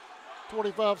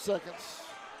 25 seconds.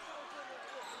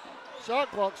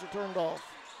 Shot clocks are turned off.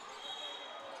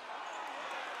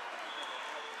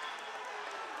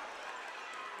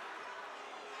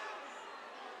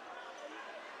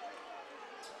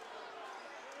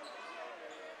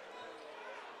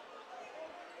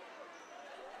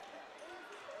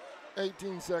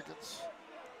 $18 seconds.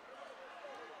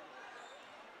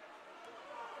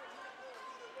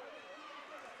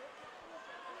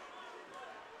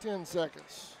 $10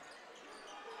 seconds.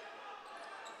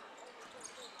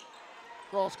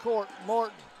 Cross court,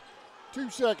 Martin, 2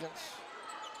 seconds.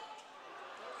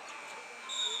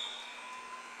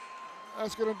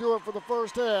 That's going to do it for the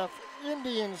first half.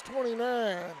 Indians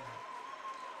 29,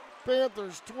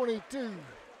 Panthers 22.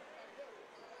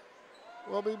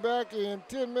 We'll be back in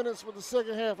 10 minutes with the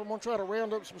second half. I'm going to try to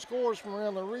round up some scores from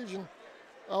around the region.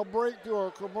 I'll break into our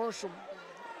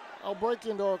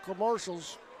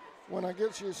commercials when I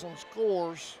get you some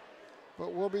scores,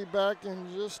 but we'll be back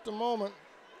in just a moment.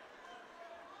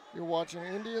 You're watching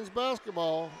Indians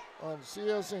basketball on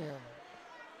CSN.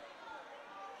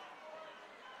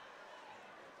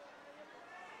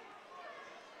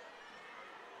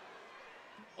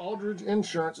 Aldridge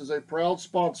Insurance is a proud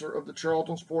sponsor of the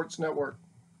Charlton Sports Network.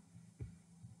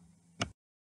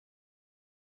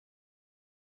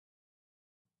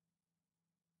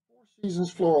 Four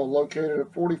Seasons Floral, located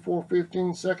at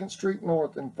 4415 2nd Street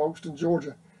North in Folkestone,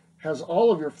 Georgia, has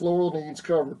all of your floral needs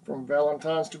covered, from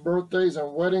Valentine's to birthdays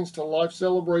and weddings to life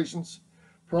celebrations,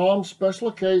 proms, special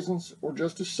occasions, or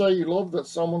just to say you love that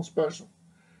someone special.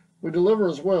 We deliver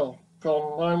as well.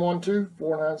 Call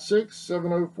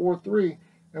 912-496-7043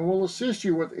 and we'll assist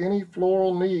you with any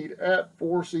floral need at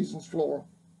Four Seasons Floral.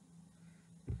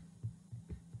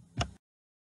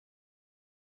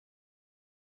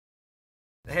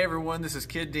 Hey everyone, this is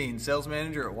Kid Dean, sales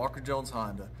manager at Walker Jones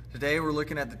Honda. Today we're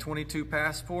looking at the 22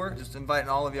 Passport. Just inviting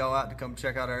all of y'all out to come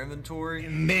check out our inventory.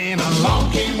 And then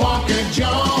along came Walker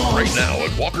Jones. Right now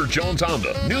at Walker Jones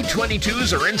Honda, new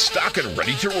 22s are in stock and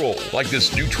ready to roll. Like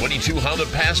this new 22 Honda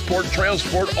Passport Trail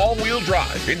Sport all-wheel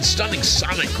drive in stunning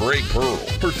sonic gray pearl.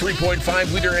 Her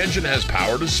 3.5-liter engine has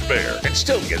power to spare and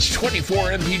still gets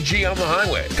 24 mpg on the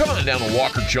highway. Come on down to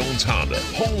Walker Jones Honda,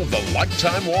 home of the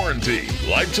lifetime warranty.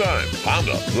 Lifetime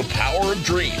Honda, the power of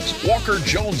dreams. Walker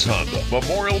Jones Honda,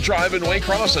 Memorial Drive in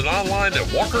Waycross, and online at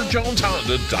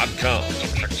walkerjoneshonda.com.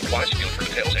 Check the supply schedule for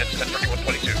details and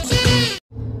 10/31/22.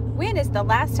 When is the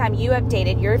last time you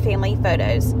updated your family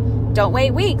photos? Don't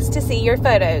wait weeks to see your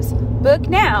photos. Book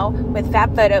now with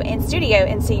Fab Photo in Studio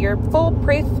and see your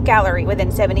foolproof gallery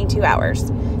within 72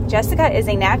 hours. Jessica is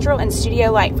a natural and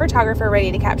studio-like photographer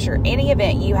ready to capture any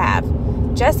event you have.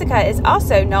 Jessica is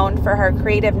also known for her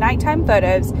creative nighttime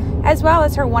photos as well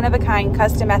as her one-of-a-kind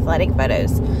custom athletic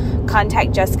photos.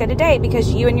 Contact Jessica today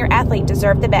because you and your athlete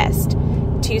deserve the best.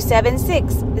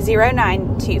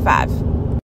 276-0925.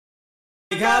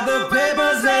 You got the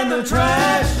papers and the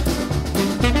trash,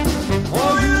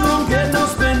 or you don't get no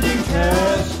spending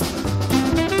cash.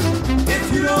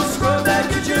 If you don't scrub that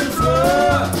kitchen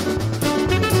floor,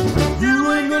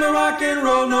 you ain't gonna rock and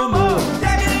roll no more.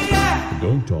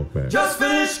 Don't talk back. Just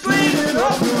finished cleaning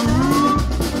up the room.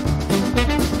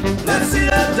 Let's see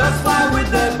that dust fly with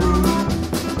that broom.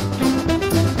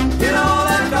 Get all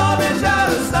that garbage out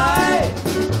of sight,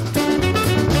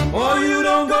 or you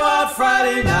don't go out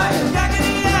Friday night.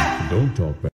 Don't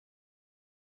talk back.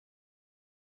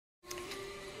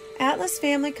 Atlas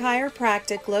Family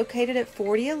Chiropractic, located at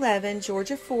 4011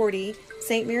 Georgia 40,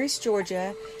 St. Mary's,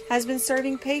 Georgia, has been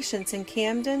serving patients in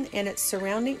Camden and its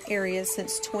surrounding areas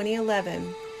since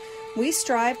 2011. We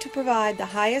strive to provide the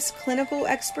highest clinical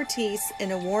expertise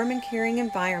in a warm and caring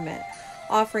environment,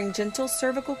 offering gentle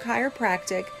cervical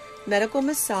chiropractic, medical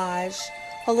massage,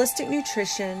 holistic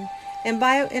nutrition, and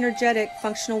bioenergetic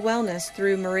functional wellness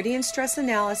through meridian stress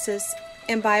analysis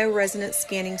and bioresonance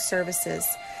scanning services.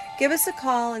 Give us a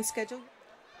call and schedule.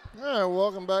 All right,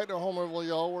 welcome back to Homerville,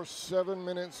 y'all. We're 7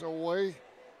 minutes away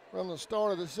from the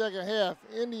start of the second half.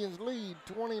 Indians lead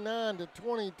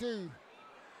 29-22.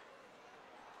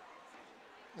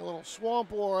 A little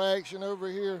swamp war action over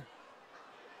here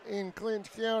in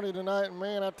Clinch County tonight. And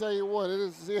man, I tell you what, it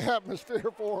is the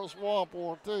atmosphere for a swamp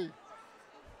war too.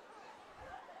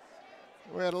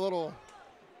 We had a little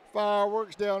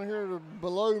fireworks down here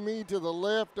below me to the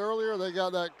left earlier. They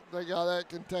got that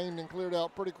contained and cleared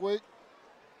out pretty quick.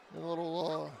 A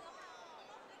little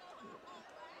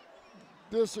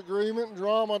disagreement,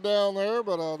 drama down there,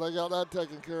 but they got that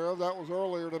taken care of. That was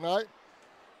earlier tonight.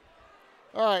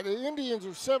 All right, the Indians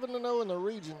are 7-0 in the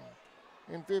region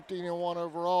and 15-1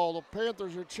 overall. The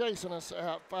Panthers are chasing us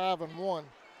at 5-1.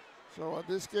 So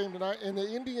this game tonight, and the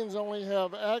Indians only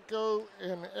have Atco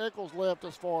and Eccles left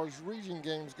as far as region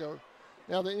games go.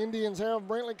 Now the Indians have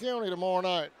Brantley County tomorrow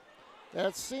night.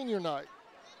 That's senior night.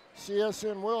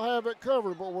 CSN will have it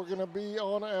covered, but we're going to be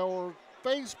on our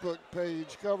Facebook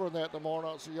page covering that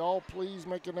tomorrow night. So y'all please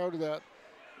make a note of that.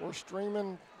 We're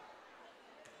streaming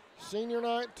senior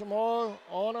night tomorrow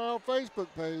on our Facebook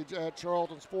page at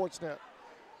Charlton Sportsnet.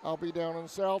 I'll be down in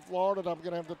South Florida, and I'm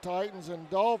going to have the Titans and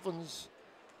Dolphins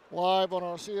live on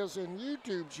our CSN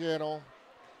YouTube channel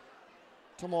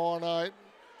tomorrow night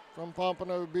from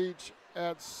Pompano Beach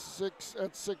at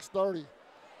 6:30.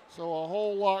 So a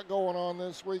whole lot going on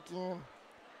this weekend.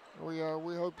 We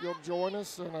hope you'll join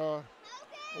us and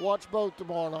watch both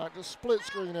tomorrow night. Just split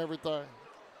screen everything.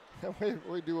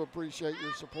 We do appreciate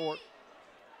your support.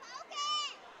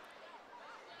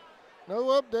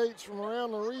 No updates from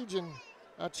around the region.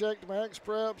 I checked Max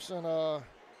Preps and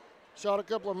shot a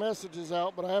couple of messages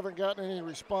out, but I haven't gotten any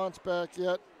response back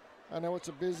yet. I know it's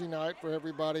a busy night for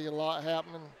everybody, a lot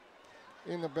happening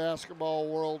in the basketball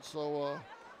world. So,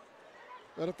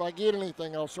 but if I get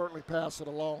anything, I'll certainly pass it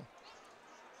along.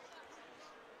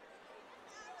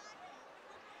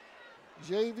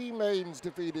 JV Maidens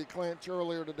defeated Clinch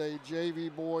earlier today.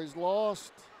 JV boys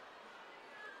lost.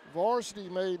 Varsity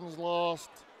Maidens lost,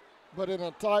 but in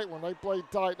a tight one. They played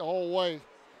tight the whole way,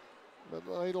 but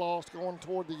they lost going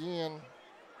toward the end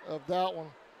of that one.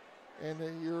 And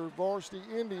your Varsity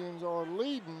Indians are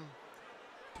leading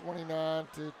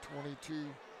 29-22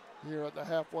 here at the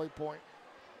halfway point.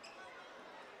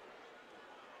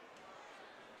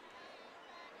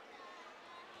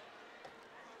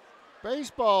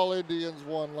 Baseball Indians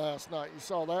won last night. You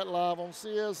saw that live on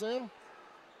CSN.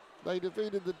 They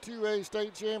defeated the 2A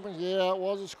state champions. Yeah, it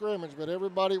was a scrimmage, but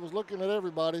everybody was looking at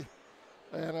everybody.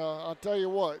 And I'll tell you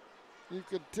what, you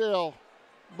could tell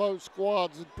both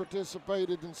squads had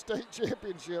participated in state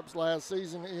championships last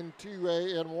season in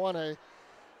 2A and 1A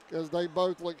because they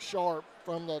both looked sharp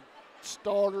from the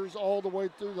starters all the way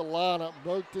through the lineup.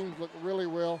 Both teams looked really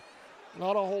well.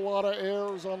 Not a whole lot of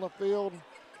errors on the field.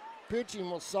 Pitching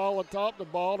was solid top to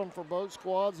bottom for both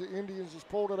squads. The Indians just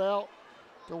pulled it out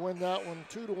to win that one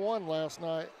 2-1 last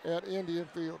night at Indian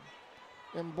Field.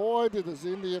 And boy, did this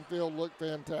Indian Field look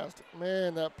fantastic.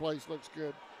 Man, that place looks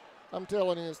good. I'm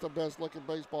telling you, it's the best looking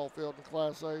baseball field in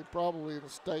Class A, probably in the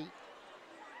state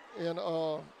and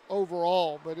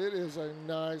overall, but it is a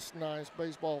nice, nice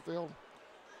baseball field.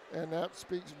 And that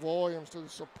speaks volumes to the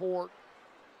support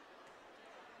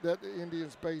that the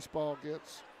Indians baseball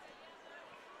gets.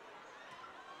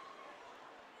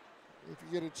 If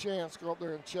you get a chance, go up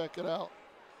there and check it out.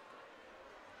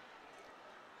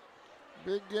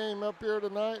 Big game up here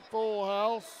tonight, full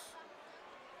house.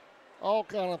 All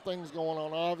kind of things going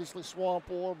on. Obviously, Swamp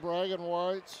War, bragging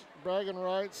rights,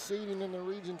 seeding in the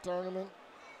region tournament.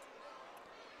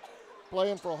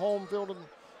 Playing for home court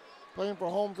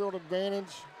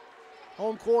advantage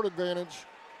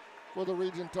for the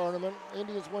region tournament.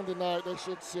 Indians win tonight. They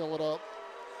should seal it up.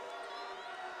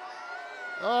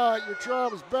 All right, your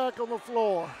tribe is back on the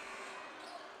floor.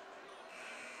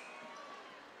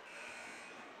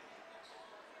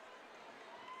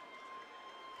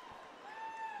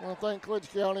 I want to thank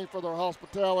Clinch County for their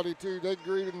hospitality, too. They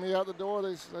greeted me out the door.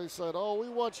 They said, oh, we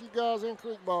watch you guys in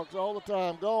Creek Box all the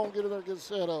time. Go on, get in there, get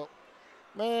set up.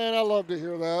 Man, I love to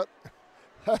hear that.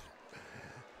 I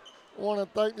want to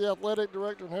thank the athletic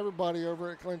director and everybody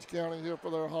over at Clinch County here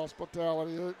for their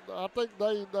hospitality. I think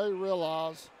they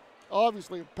realize,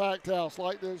 obviously, a packed house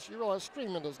like this, you realize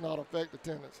streaming does not affect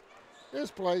attendance. This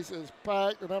place is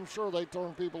packed, and I'm sure they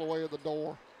turn people away at the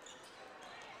door.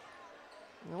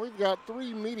 And we've got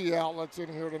 3 media outlets in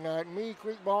here tonight, me,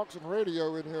 Creek Box, and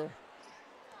radio in here.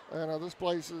 And this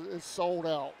place is sold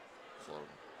out. So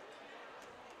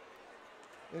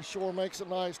it sure makes it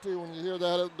nice, too, when you hear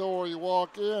that at the door, you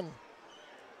walk in.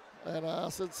 And I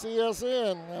said,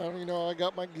 CSN. I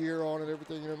got my gear on and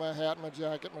everything, my hat, my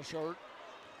jacket, my shirt.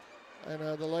 And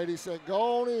the lady said,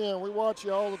 go on in. We watch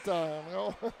you all the time.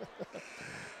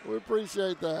 We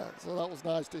appreciate that. So that was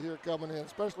nice to hear coming in,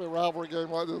 especially a rivalry game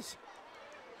like this.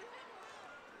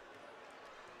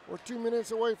 We're 2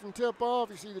 minutes away from tip-off.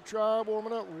 You see the Tribe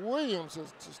warming up. Williams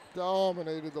has just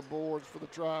dominated the boards for the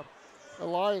Tribe.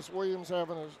 Elias Williams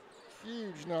having a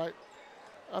huge night.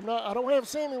 I don't have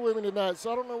Sammy with me tonight,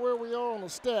 so I don't know where we are on the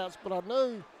stats, but I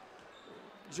know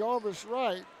Jarvis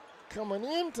Wright coming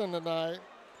in tonight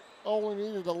only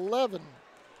needed 11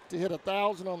 to hit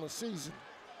 1,000 on the season.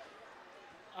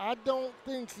 I don't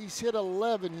think he's hit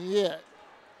 11 yet.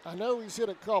 I know he's hit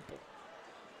a couple,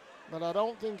 but I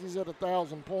don't think he's at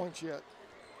 1,000 points yet.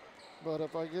 But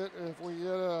if we get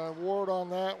a word on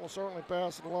that, we'll certainly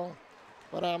pass it along.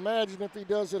 But I imagine if he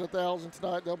does hit 1,000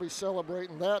 tonight, they'll be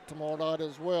celebrating that tomorrow night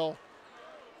as well,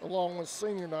 along with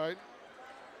senior night.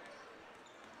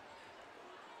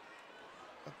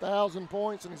 1,000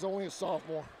 points, and he's only a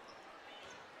sophomore.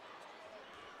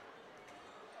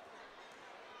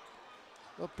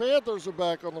 The Panthers are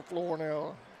back on the floor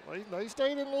now. They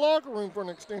stayed in the locker room for an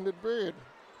extended period.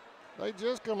 They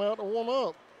just come out to warm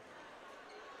up.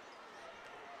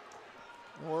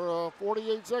 We're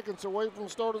 48 seconds away from the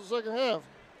start of the second half.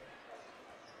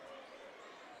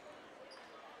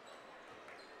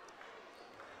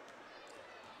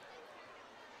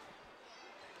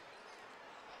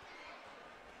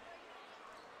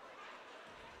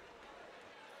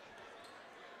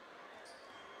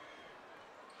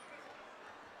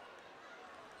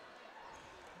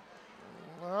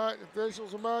 All right, the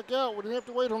officials are back out. We didn't have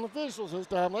to wait on the officials this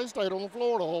time. They stayed on the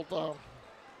floor the whole time.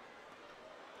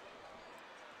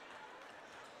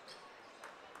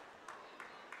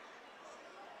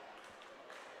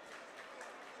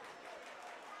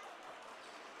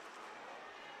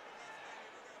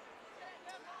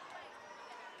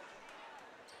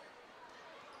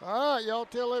 All right, y'all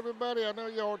tell everybody. I know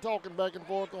y'all are talking back and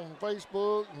forth on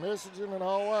Facebook, messaging and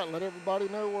all that. Let everybody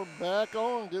know we're back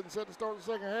on, getting set to start the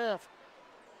second half.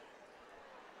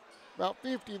 About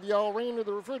 50 of y'all ran to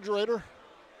the refrigerator.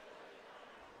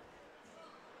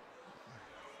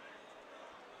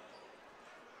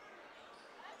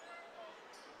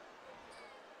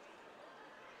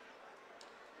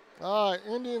 All right,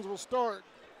 Indians will start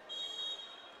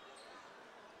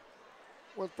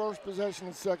with first possession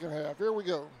in the second half. Here we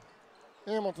go.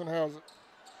 Hamilton has it.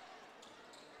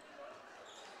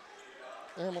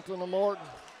 Hamilton and Martin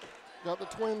got the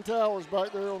Twin Towers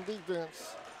back there on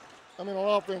defense. On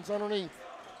offense underneath.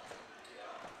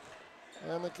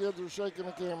 And the kids are shaking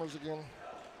the cameras again.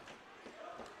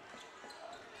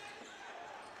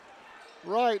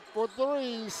 Right for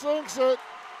three, sinks it.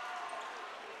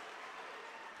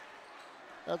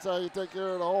 That's how you take care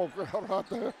of the whole crowd right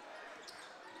there.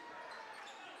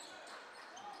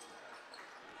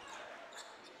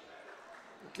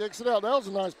 Kicks it out. That was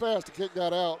a nice pass to kick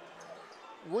that out.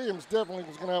 Williams definitely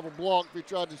was going to have a block if he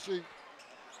tried to shoot.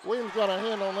 Williams got a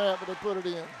hand on that, but they put it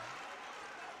in.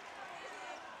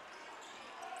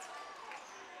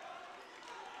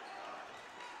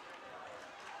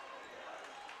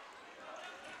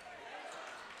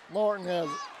 Martin has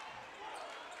it.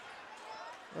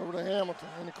 Over to Hamilton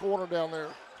in the corner down there.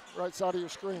 Right side of your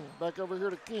screen. Back over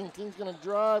here to King. King's going to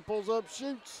drive, pulls up,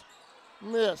 shoots.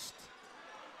 Missed.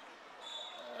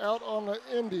 Out on the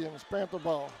Indians, Panther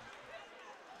ball.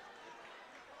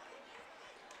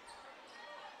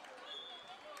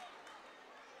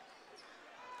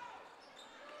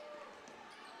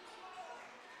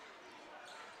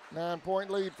 Nine-point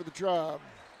lead for the Tribe.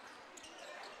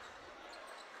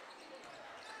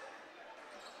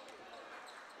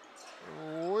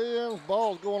 Williams,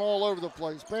 ball's going all over the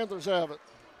place. Panthers have it.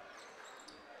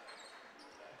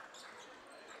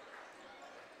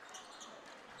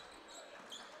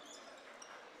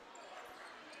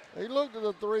 He looked at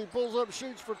the three, pulls up,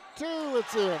 shoots for two,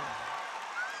 it's in.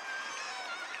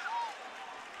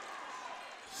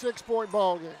 6-point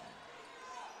ball game.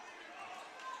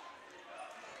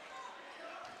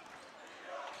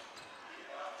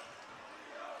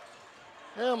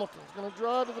 Hamilton's going to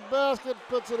drive to the basket,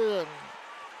 puts it in.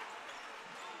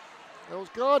 There was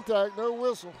contact, no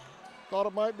whistle. Thought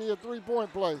it might be a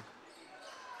three-point play.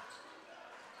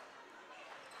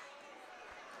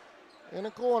 In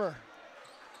the corner.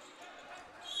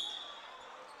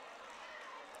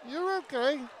 You're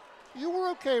okay. You were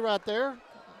okay right there.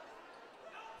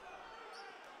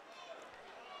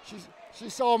 She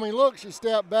saw me look, she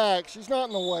stepped back. She's not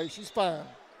in the way, she's fine.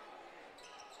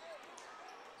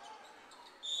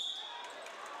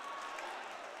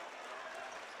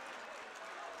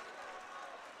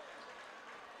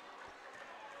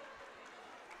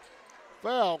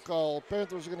 Foul call.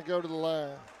 Panthers are going to go to the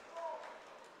line.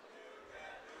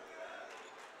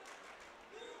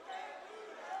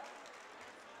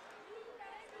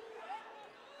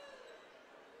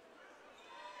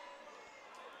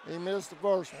 He missed the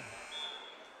first one.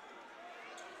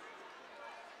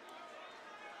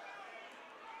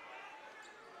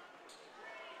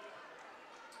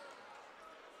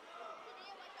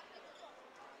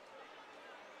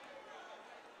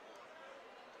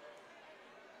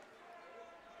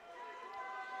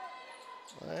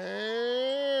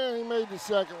 And he made the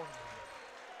second one.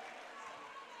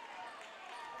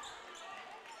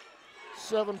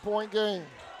 7-point game.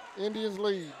 Indians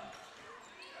lead.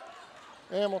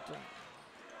 Hamilton.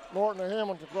 Martin to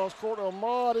Hamilton. Cross court to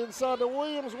Ahmad. Inside to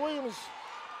Williams. Williams.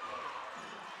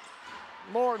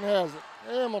 Martin has it.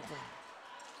 Hamilton.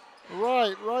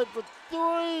 Right for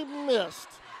three. Missed.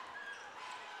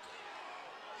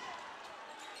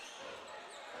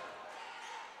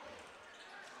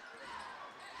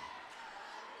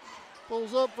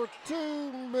 Pulls up for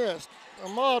two. Missed.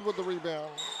 Ahmad with the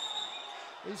rebound.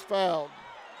 He's fouled.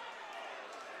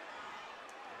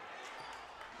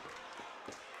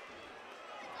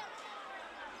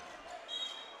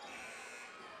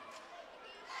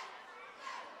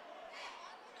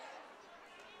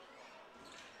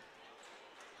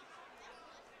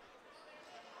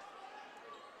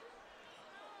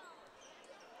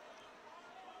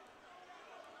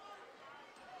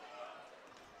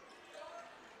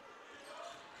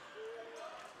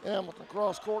 Hamilton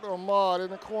cross court to Ahmad in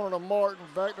the corner to Martin.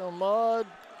 Back to Ahmad.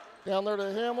 Down there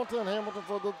to Hamilton. Hamilton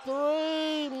for the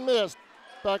three. Missed.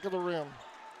 Back of the rim.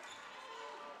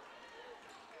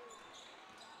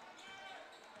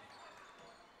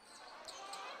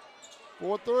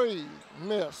 For three.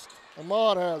 Missed.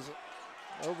 Ahmad has it.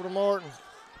 Over to Martin.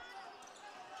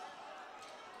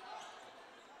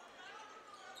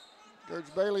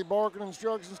 Coach Bailey barking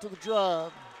instructions to the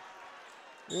Tribe.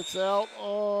 It's out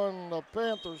on the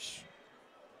Panthers.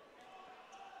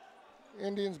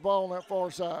 Indians ball on that far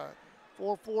side.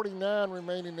 4:49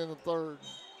 remaining in the third.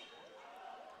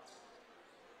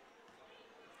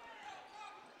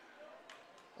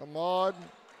 Ahmad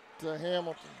to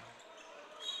Hamilton.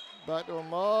 Back to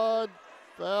Ahmad.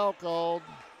 Foul called.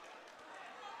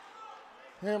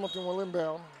 Hamilton will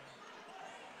inbound.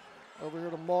 Over here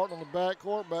to Martin on the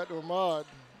backcourt. Back to Ahmad.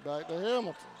 Back to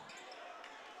Hamilton.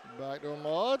 Back to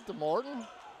Ahmad, to Martin.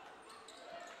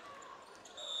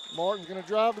 Martin's going to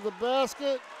drive to the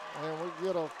basket, and we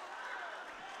get a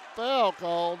foul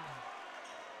called.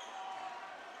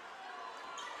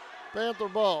 Panther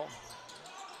ball.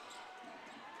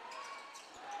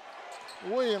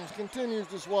 Williams continues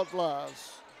to swat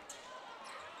flies.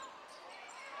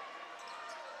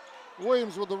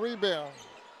 Williams with the rebound.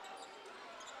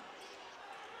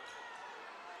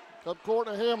 Up court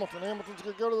to Hamilton. Hamilton's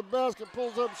going to go to the basket,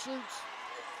 pulls up, shoots.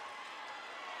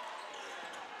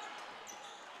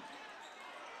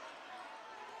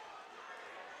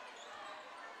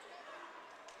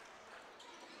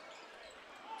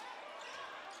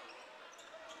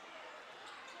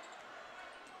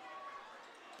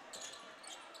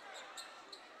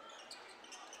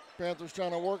 Panthers trying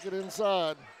to work it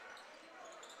inside.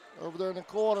 Over there in the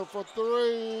corner for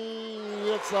three.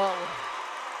 It's that one.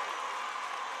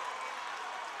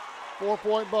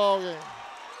 4-point ball game.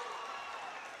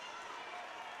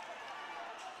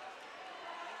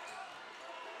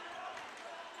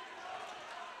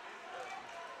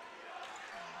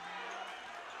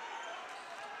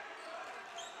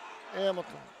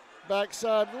 Hamilton,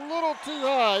 backside a little too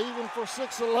high, even for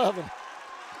 6'11".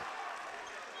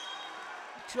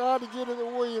 Tried to get it to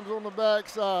Williams on the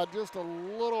backside, just a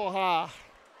little high.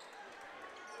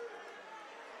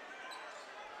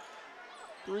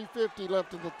 3:50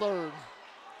 left in the third.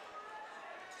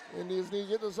 Indians need to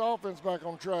get this offense back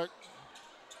on track.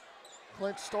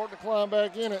 Clinch starting to climb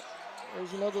back in it.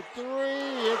 There's another three.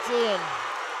 It's in.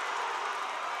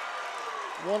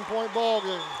 1-point ball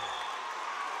game.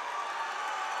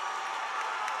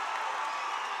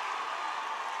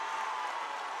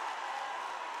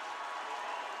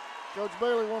 Coach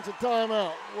Bailey wants a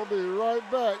timeout. We'll be right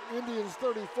back. Indians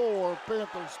 34,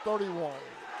 Panthers 31.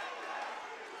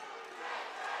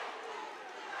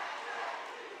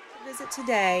 Visit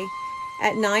today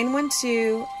at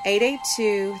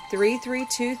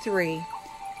 912-882-3323.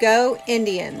 Go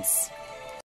Indians.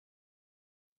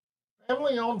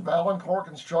 Family-owned Valancourt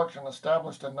Construction,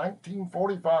 established in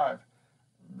 1945.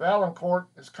 Valancourt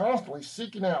is constantly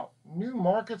seeking out new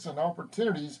markets and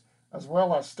opportunities, as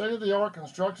well as state-of-the-art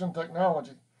construction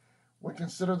technology. We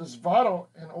consider this vital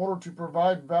in order to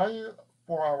provide value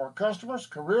for our customers,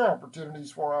 career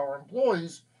opportunities for our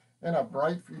employees, and a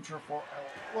bright future for our...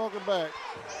 Welcome back.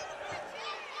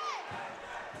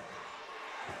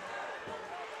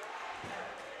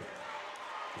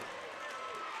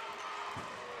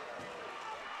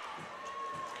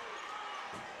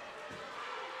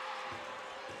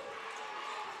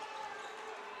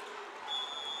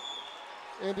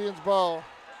 Indians ball.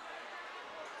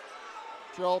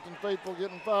 Charlton faithful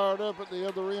getting fired up at the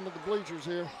other end of the bleachers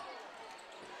here.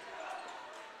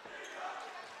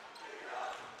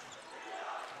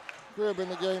 Cribb in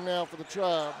the game now for the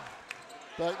Tribe.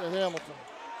 Back to Hamilton.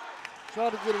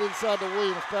 Tried to get it inside to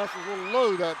Williams. Pass was a little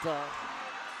low that time.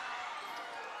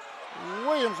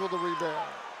 Williams with the rebound.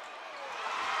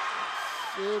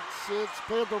 It's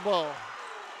Panther ball.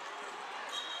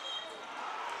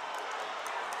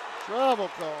 Travel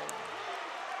call.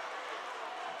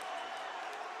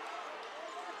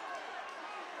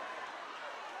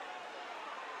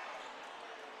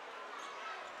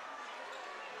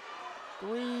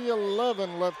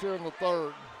 .3:11 left here in the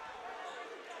third.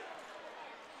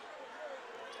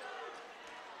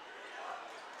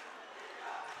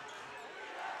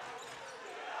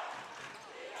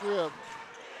 Cribb.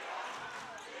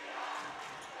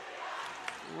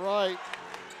 Right.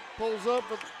 Pulls up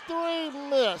a three,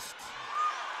 missed.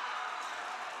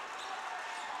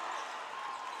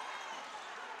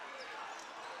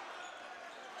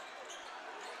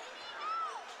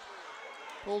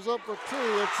 Pulls up for two,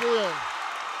 it's in.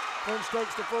 Clinch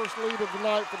takes the first lead of the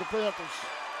night for the Panthers.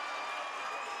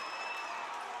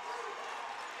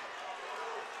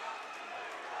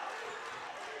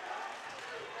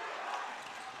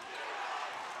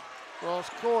 Cross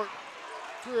court,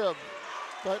 Cribb,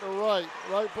 back to Wright.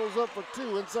 Wright pulls up for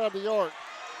two inside the arc.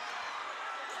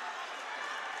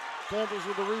 Panthers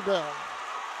with the rebound.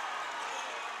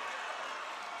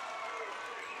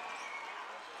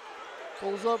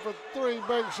 Pulls up for three,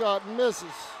 bank shot, misses.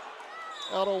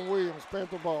 Out on Williams,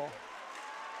 Panther ball.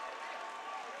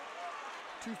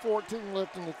 2:14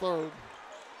 left in the third.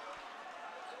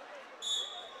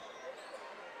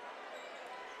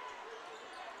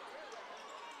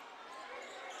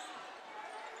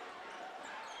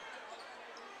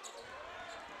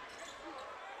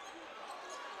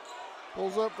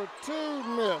 Pulls up for two,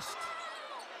 missed.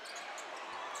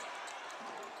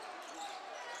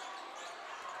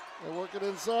 They work it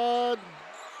inside.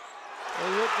 They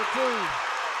hit for two.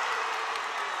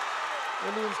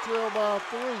 Indians trail by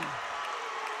three.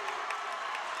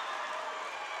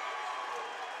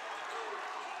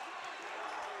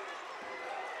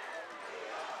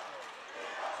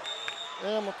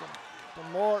 Hamilton to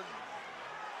Martin.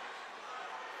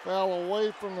 Foul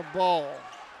away from the ball.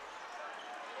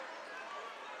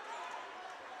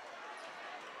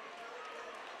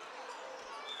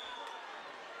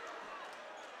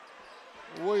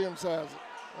 Williams has it.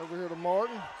 Over here to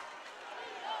Martin.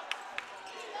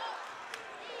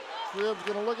 Cribb's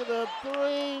going to look at that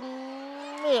three.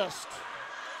 Missed.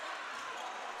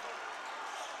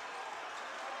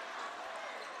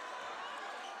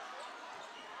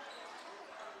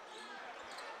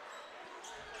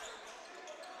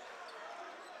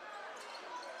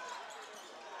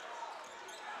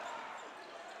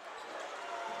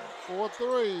 For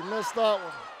three. Missed that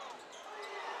one.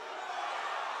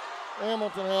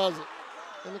 Hamilton has it.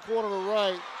 In the corner to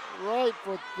Wright. Wright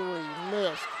for three.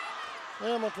 Missed.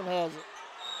 Hamilton has it.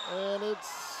 And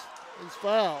he's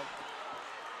fouled.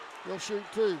 He'll shoot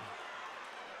two.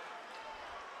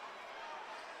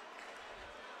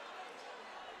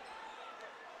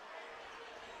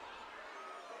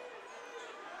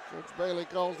 Coach Bailey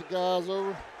calls the guys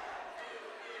over.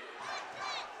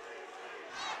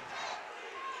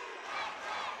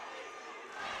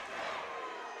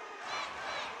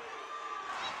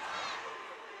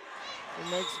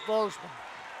 He makes the first one.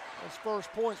 That's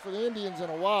first points for the Indians in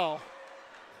a while.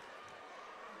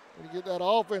 When you get that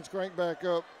offense cranked back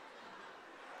up.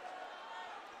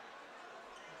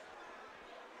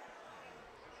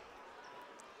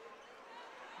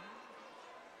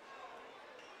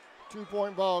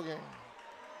 Two-point ball game.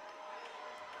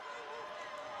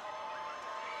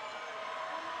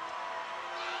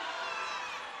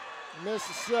 Missed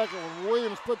the second one.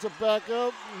 Williams puts it back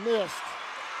up. Missed.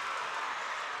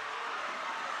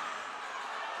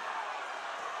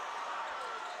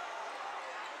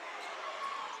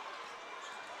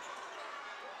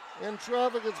 In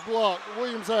traffic, it's blocked.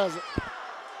 Williams has it.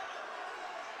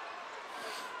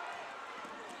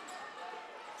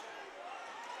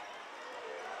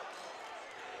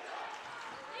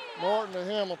 Martin to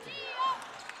Hamilton.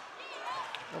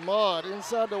 Ahmad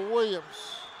inside to Williams.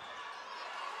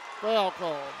 Foul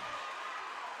called.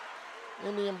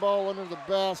 Indian ball under the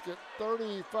basket.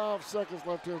 35 seconds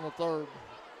left here in the third.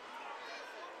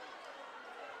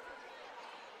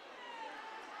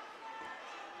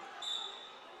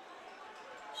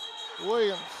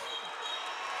 Williams.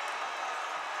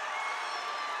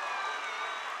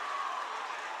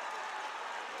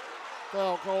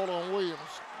 Foul called on Williams.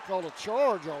 Called a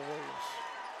charge on Williams.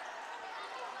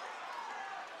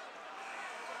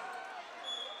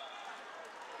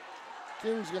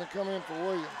 King's going to come in for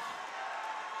Williams.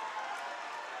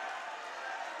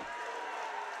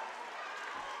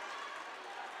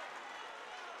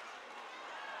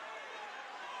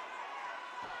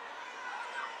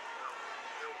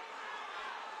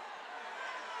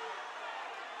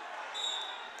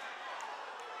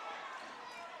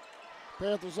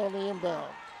 Panthers on the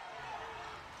inbound.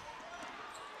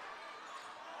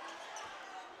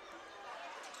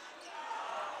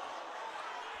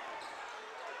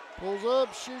 Pulls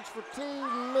up, shoots for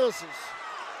two, misses.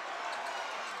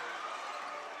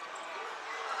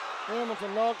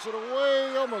 Hamilton knocks it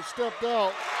away, almost stepped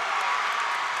out.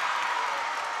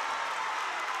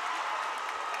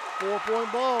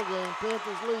 4-point ball game,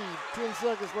 Panthers lead. 10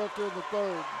 seconds left here in the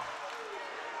third.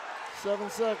 7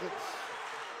 seconds.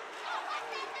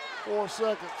 4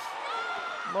 seconds.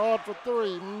 Maud for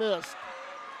three, missed.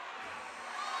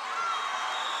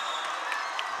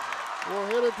 We're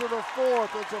headed to the fourth.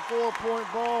 It's a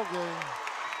 4-point ball game.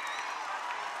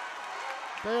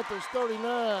 Panthers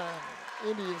 39,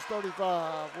 Indians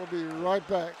 35. We'll be right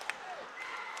back.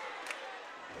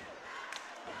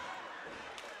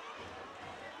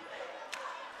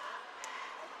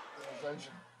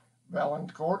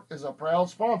 Valancourt is a proud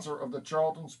sponsor of the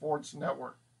Charlton Sports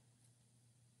Network.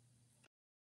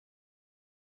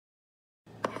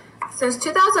 Since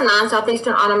 2009,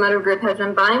 Southeastern Automotive Group has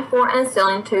been buying for and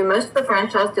selling to most of the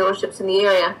franchise dealerships in the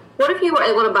area. What if you were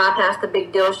able to bypass the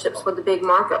big dealerships with the big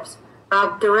markups?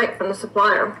 Buy direct from the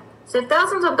supplier. Save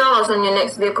thousands of dollars on your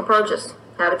next vehicle purchase.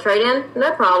 Have a trade-in?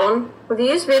 No problem. With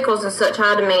used vehicles in such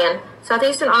high demand,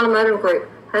 Southeastern Automotive Group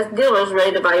has dealers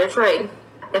ready to buy your trade.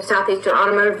 If Southeastern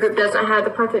Automotive Group doesn't have the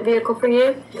perfect vehicle for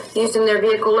you, using their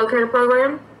vehicle locator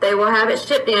program, they will have it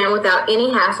shipped in without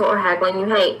any hassle or haggling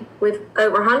you hate. With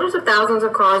over hundreds of thousands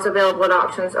of cars available at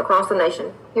auctions across the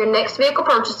nation, your next vehicle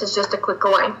purchase is just a click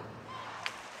away.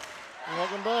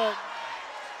 Welcome back.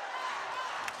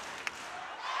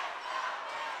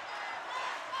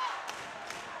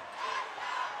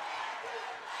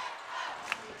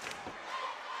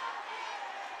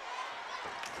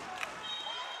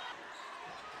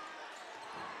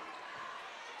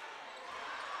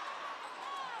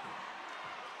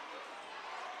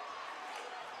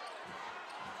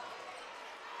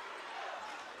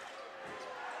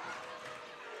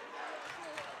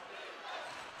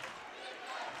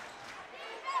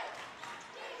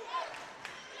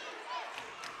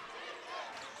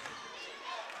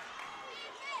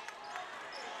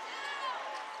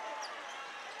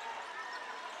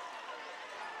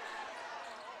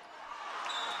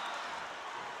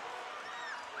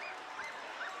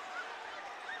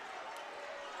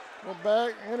 We're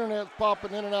back. Internet's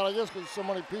popping in and out, I guess because so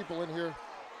many people in here.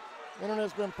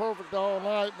 Internet's been perfect all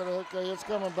night, but okay, it's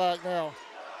coming back now.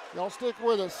 Y'all stick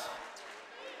with us.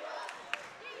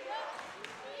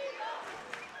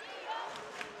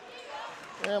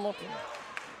 Hamilton.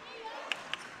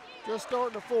 Just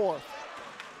starting the fourth.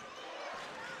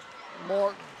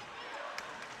 Martin.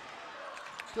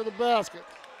 To the basket.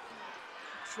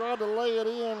 Tried to lay it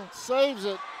in, saves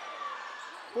it.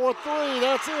 For three,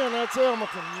 that's in, that's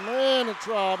Hamilton. Man, the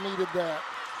Tribe needed that.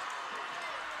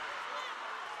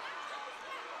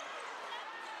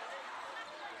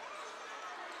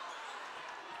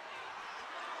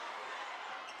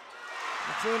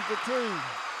 It's in for two.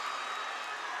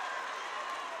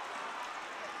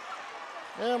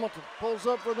 Hamilton pulls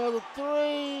up for another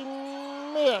three,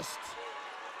 missed.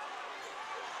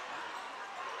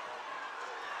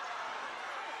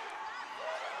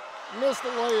 Missed the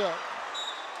layup.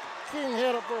 King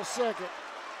had it for a second.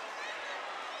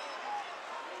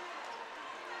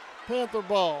 Panther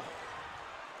ball.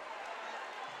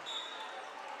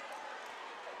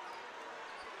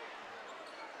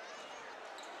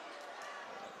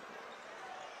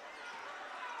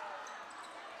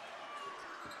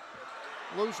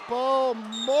 Loose ball.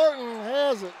 Martin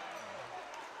has it.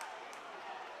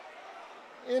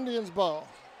 Indians ball.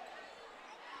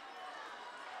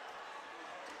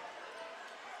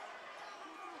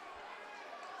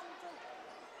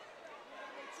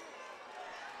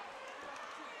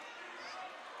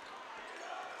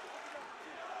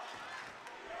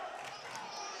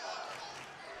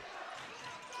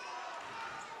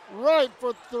 Right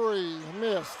for three,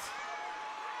 missed.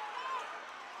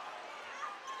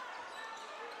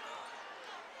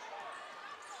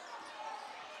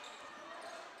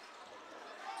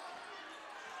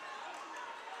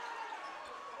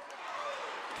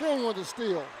 King with the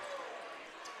steal.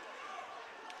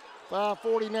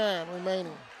 5:49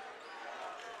 remaining.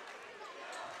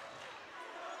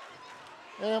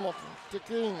 Hamilton to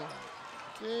King.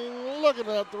 King looking at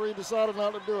that three, decided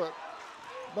not to do it.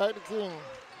 Back to King.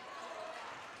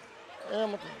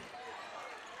 Hamilton.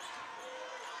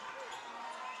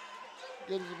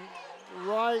 Gets it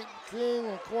right, King,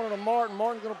 and corner to Martin.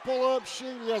 Martin's going to pull up,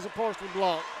 shoot. He has a partial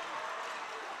block.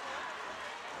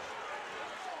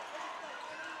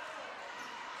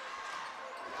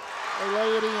 They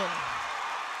lay it in.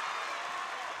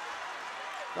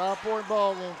 5-point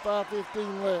ball game,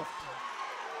 5:15 left.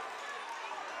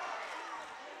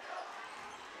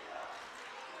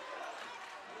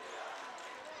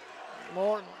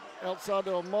 Martin outside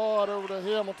to Ahmad, over to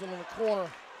Hamilton in the corner.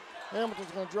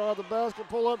 Hamilton's going to drive the basket,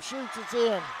 pull up, shoots, it's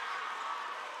in.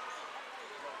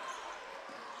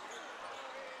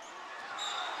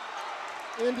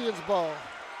 Indians ball.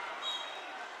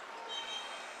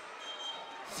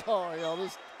 Sorry, y'all.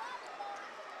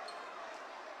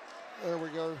 There we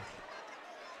go.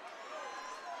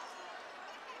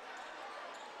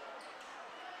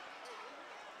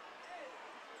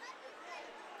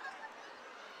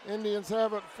 Indians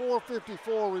have it,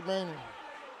 4:54 remaining.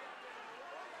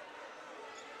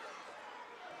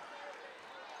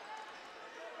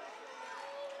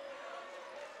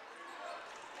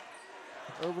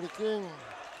 Over to King.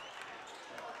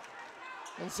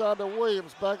 Inside to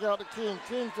Williams, back out to King.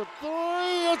 King for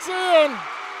three, it's in!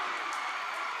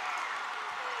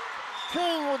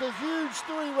 King with a huge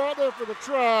three right there for the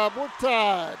Tribe. We're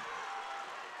tied.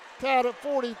 Tied at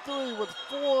 43 with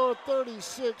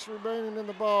 4:36 remaining in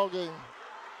the ball game.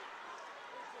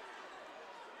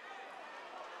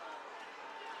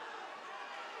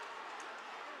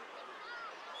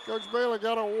 Coach Bailey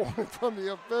got a warning from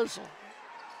the official.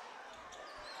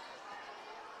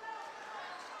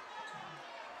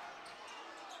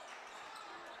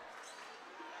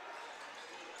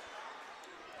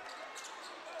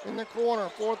 In the corner,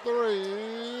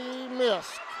 4-3,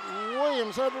 missed.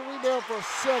 Williams had the rebound for a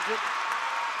second.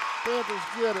 Panthers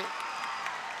get it.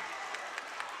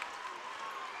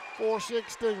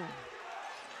 4:16.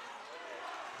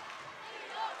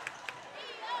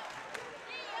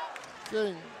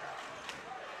 King.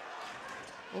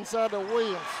 Inside to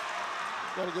Williams.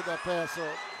 Got to get that pass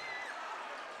up.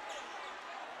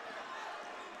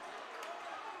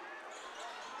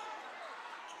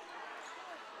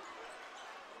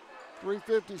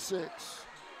 .356.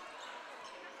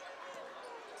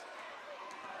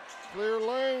 Clear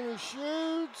lane, he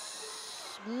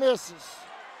shoots, misses.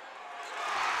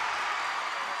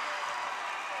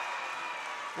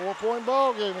 4-point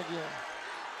ball game again.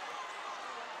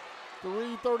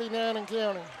 3:39 and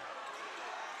counting.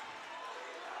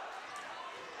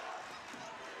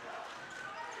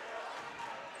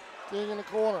 King in the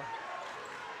corner.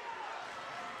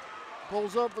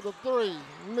 Pulls up for the three,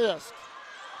 missed.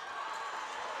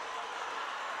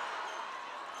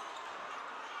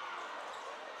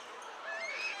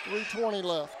 3:20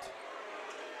 left.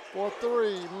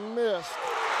 4-3, missed.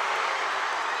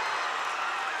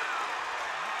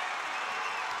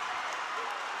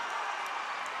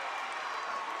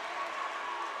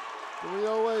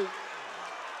 .308.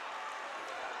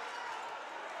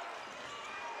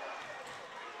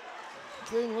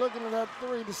 King looking at that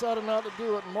three, decided not to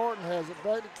do it. Martin has it.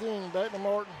 Back to King, back to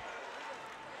Martin.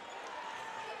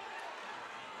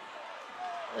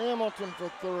 Hamilton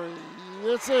for three.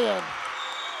 It's in.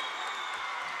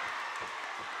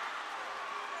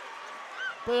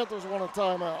 Panthers want a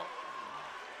timeout.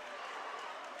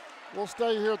 We'll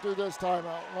stay here through this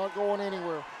timeout, not going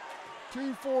anywhere.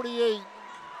 2:48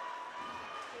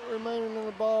 remaining in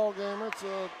the ball game. It's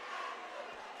a,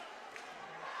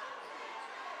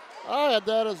 I had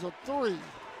that as a three.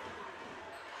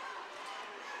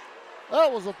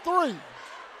 That was a three.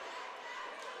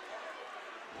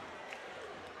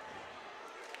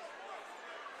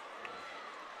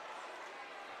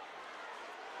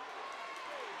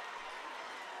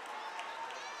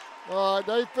 All right,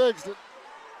 they fixed it.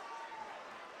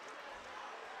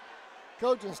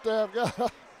 Coaching staff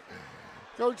got,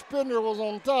 Coach Pender was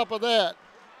on top of that.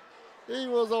 He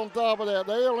was on top of that.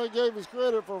 They only gave us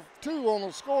credit for 2 on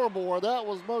the scoreboard. That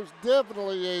was most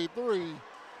definitely a 3.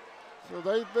 So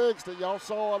they fixed it. Y'all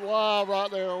saw it live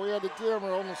right there. We had the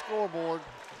camera on the scoreboard.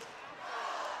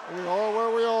 We are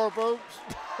where we are, folks.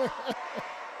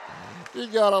 You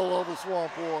gotta love the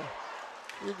Swamp War.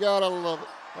 You gotta love it.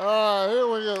 All right, here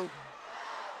we go.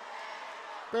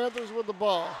 Panthers with the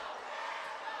ball.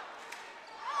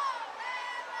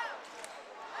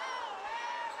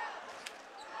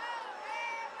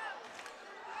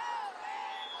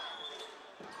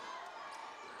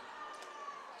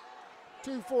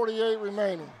 .248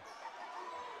 remaining.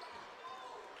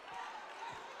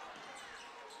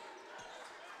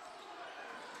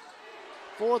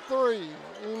 .4-3.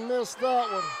 He missed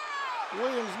that one.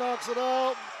 Williams knocks it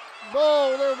out.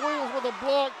 Ball, there's Williams with a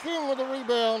block. King with a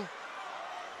rebound.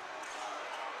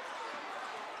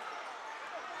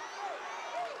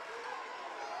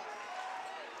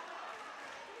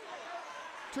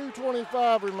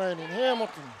 .225 remaining.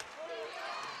 Hamilton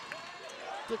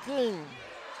to King.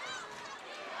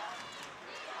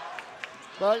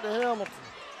 Back to Hamilton.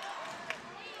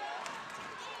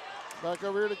 Back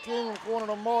over here to King in the corner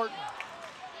to Martin.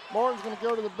 Martin's going to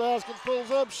go to the basket,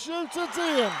 pulls up, shoots, it's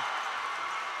in.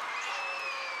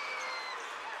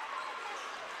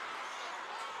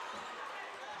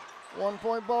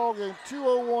 One-point ball game,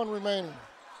 2:01 remaining.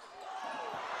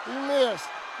 He missed.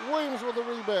 Williams with the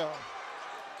rebound.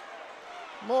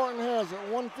 Martin has it,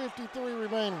 1:53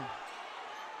 remaining.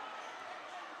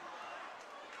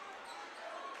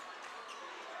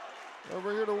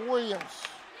 Over here to Williams.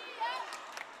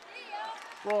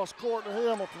 Cross court to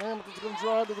Hamilton. Hamilton's going to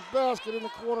drive to the basket in the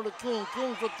corner to King.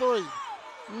 King for three.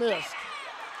 Missed.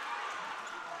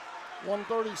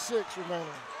 1:36 remaining.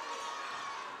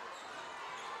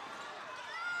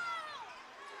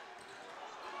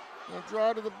 Going to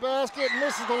drive to the basket.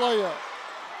 Misses the layup.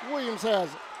 Williams has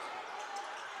it.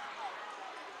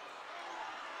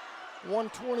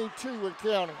 1:22 and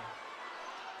counting.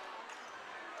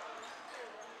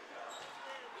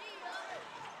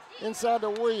 Inside to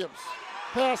Williams.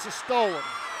 Pass is stolen.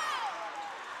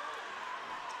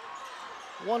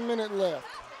 1 minute left.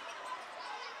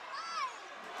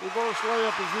 Reverse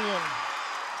layup is in.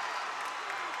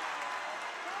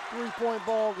 3-point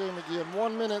ball game again.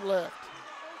 1 minute left.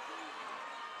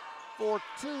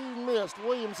 4-2 missed.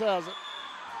 Williams has it.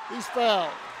 He's fouled.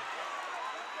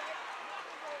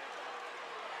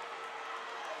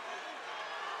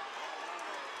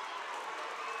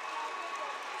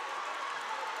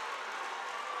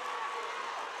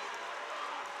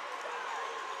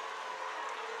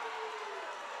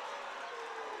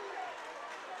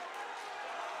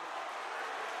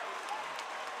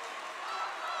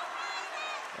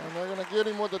 And they're going to get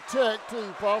him with a tech,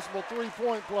 too. Possible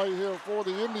three-point play here for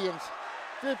the Indians.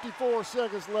 54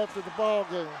 seconds left in the ball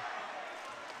game.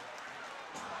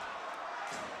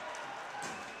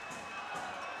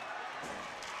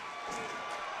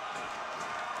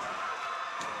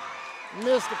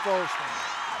 Missed the first one.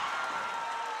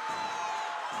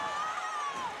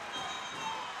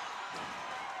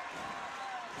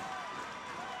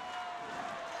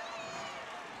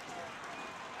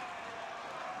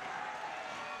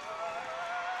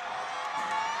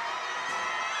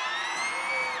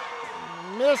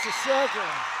 Missed the second.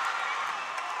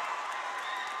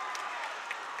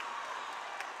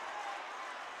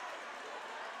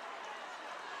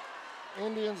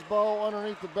 Indians ball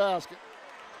underneath the basket.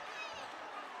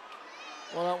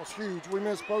 Well, that was huge. We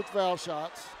missed both foul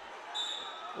shots.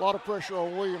 A lot of pressure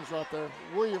on Williams right there.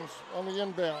 Williams on the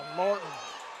inbound. Martin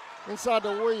inside to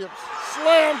Williams.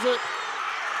 Slams it.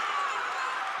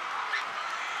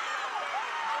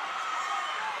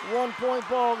 1-point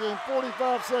ball game.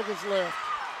 45 seconds left.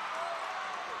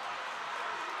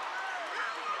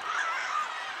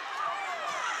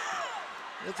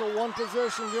 It's a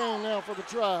one-possession game now for the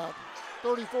Tribe.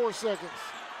 34 seconds.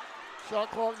 Shot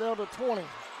clock down to 20.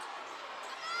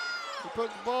 He put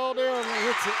the ball down and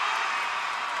hits it.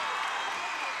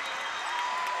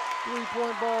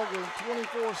 3-point ball game,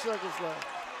 24 seconds left.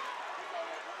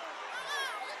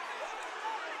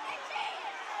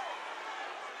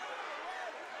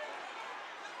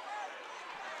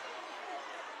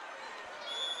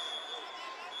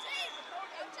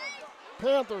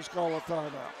 Panthers call a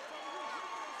timeout.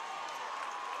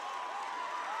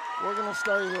 We're going to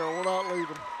stay here. We're not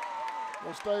leaving.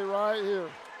 We'll stay right here.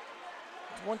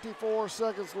 24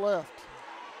 seconds left.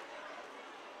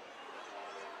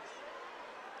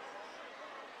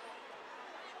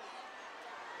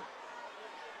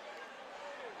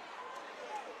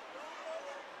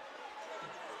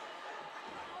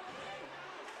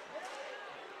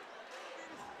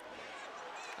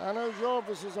 I know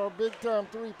Jarvis is our big-time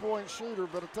three-point shooter,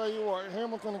 but I tell you what,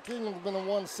 Hamilton and Kingdom have been the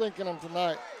ones sinking them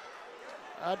tonight.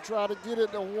 I'd try to get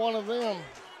it to one of them.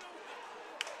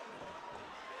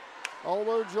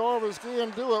 Although Jarvis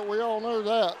can do it, we all know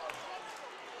that.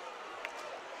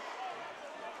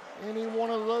 Any one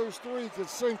of those three could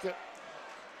sink it.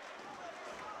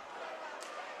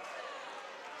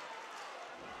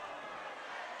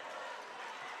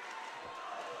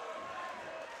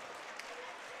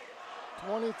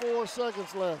 .24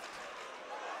 seconds left.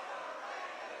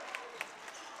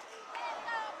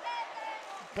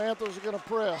 Panthers are going to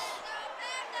press.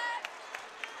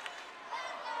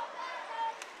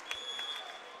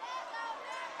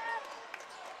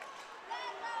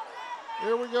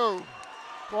 Here we go.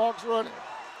 Clock's running.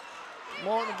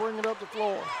 Martin will bring it up the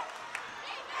floor.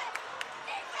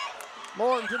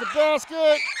 Martin to the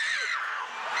basket.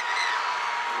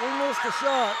 We missed the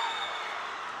shot.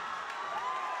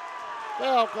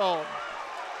 Foul call.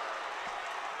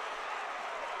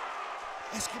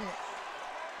 Let's get it.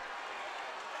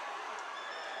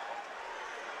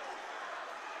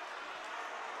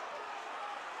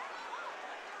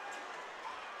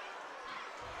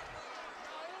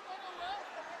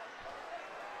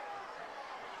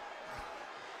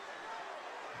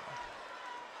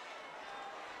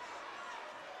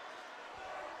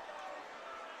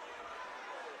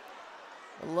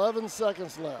 11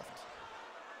 seconds left.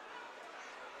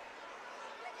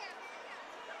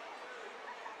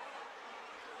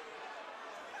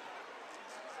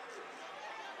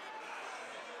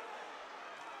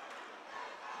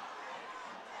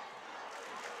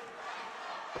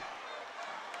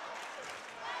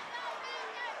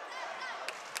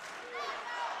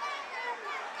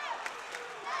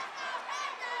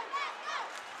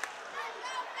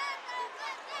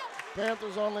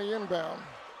 Panthers on the inbound.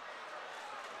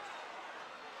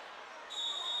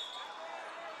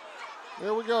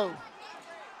 Here we go.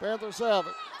 Panthers have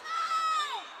it.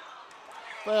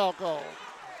 Foul call.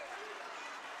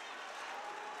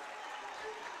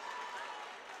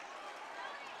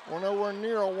 We're nowhere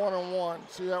near a 1-on-1.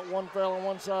 See that one foul on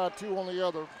one side, 2 on the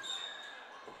other.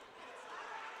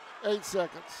 8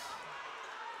 seconds.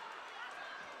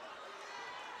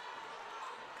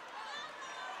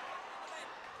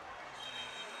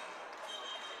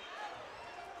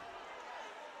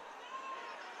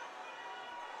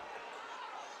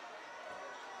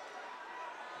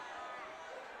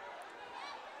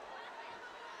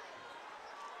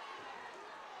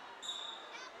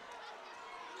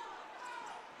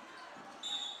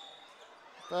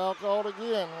 Foul called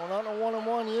again. We're not in a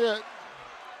 1-on-1 yet.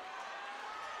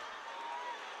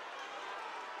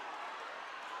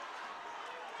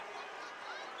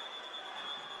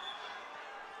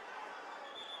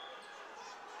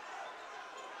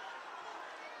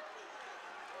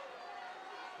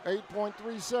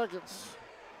 .3 seconds.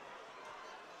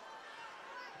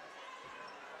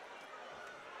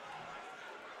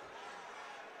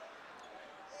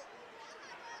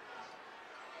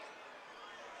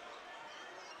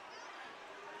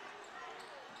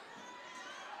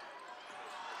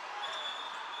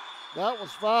 That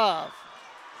was 5.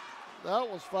 That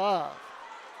was 5.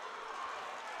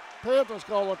 Panthers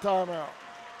call a timeout.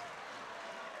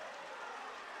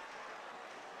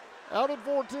 Out at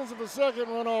 4/10 of a second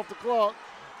run off the clock.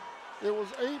 It was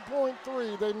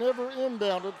 8.3. They never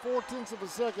inbounded. 4/10 of a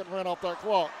second ran off that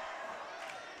clock.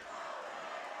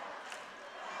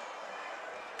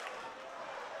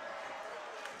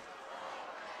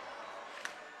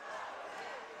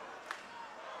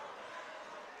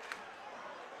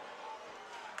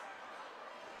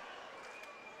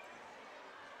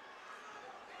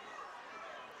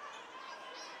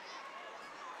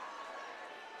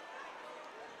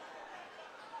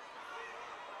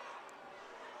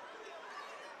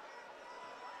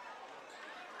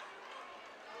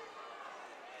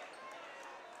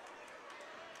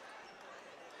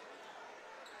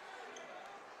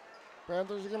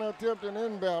 Panthers are going to attempt an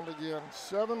inbound again.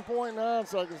 7.9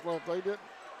 seconds left. They did.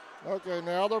 Okay,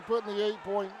 now they're putting the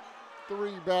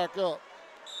 8.3 back up.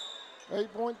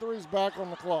 8.3 is back on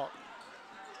the clock.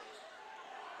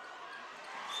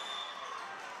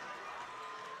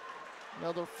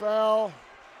 Another foul.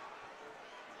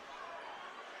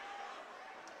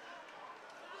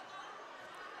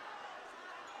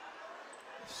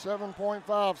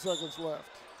 .5 seconds left.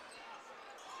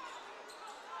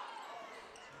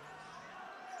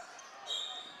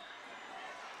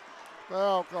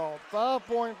 Foul called.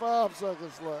 5.5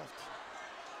 seconds left.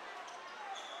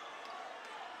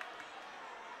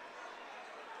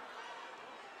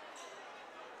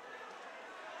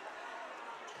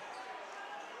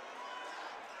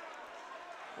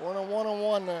 We're in a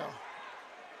 1-on-1 now.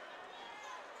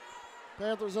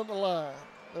 Panthers at the line.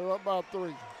 They're up by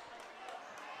 3.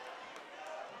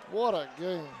 What a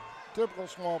game. Typical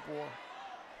small boy.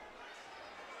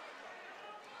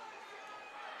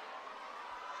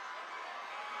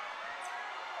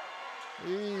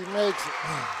 He makes it.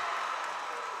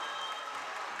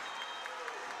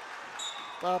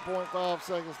 5.5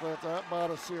 seconds left. That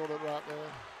might have sealed it right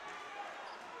there.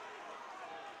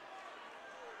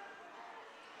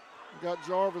 We got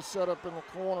Jarvis set up in the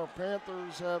corner.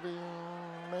 Panthers have him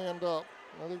manned up.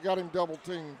 Now they've got him double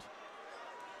teamed.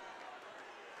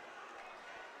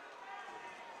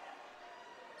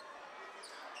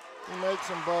 He makes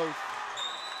them both.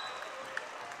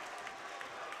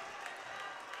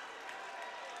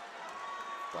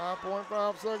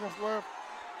 .5 seconds left.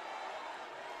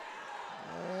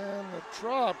 And the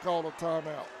Tribe called a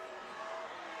timeout.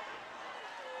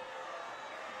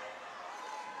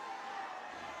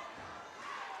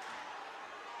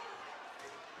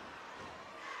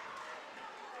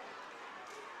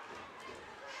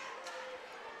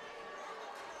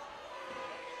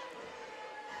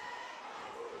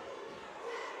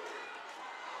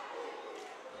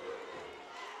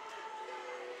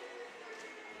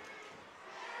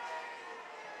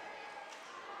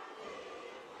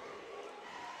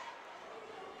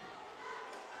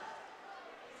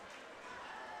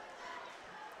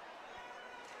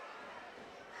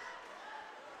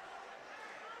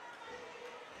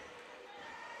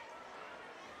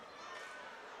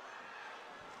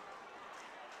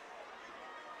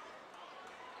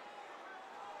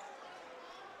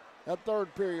 That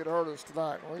third period hurt us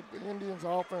tonight. The Indians'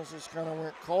 offense just kind of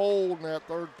went cold in that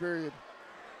third period.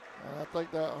 And I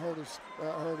think that hurt us.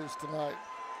 That hurt us tonight.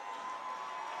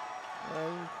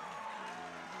 And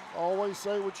always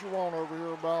say what you want over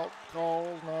here about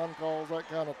calls, non-calls, that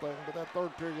kind of thing. But that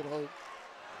third period hurt.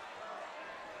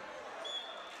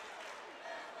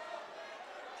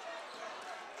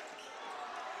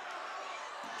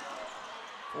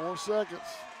 Four seconds.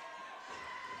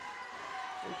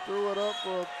 He threw it up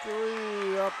for a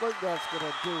three. I think that's going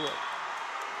to do it.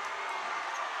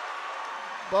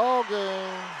 Ball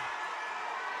game.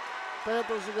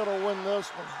 Panthers are going to win this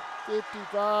one,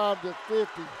 55-50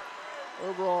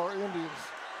 over our Indians.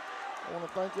 I want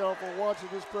to thank y'all for watching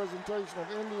this presentation of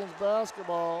Indians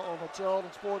basketball on the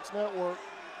Charlton Sports Network.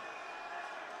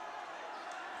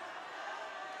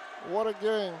 What a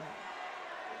game.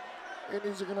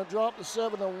 Indians are going to drop to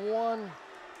 7-1.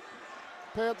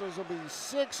 Panthers will be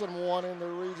 6-1 in the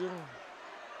region.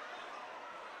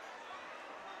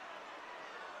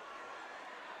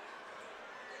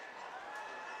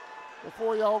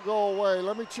 Before y'all go away,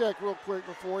 let me check real quick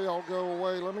before y'all go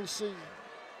away. Let me see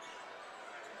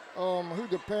who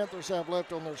the Panthers have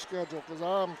left on their schedule, because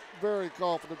I'm very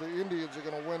confident the Indians are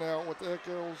going to win out with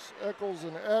Eccles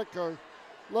and Echo.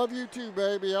 Love you too,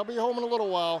 baby. I'll be home in a little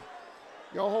while.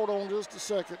 Y'all hold on just a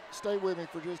second. Stay with me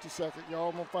for just a second. Y'all,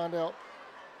 I'm going to find out.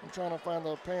 I'm trying to find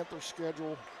the Panthers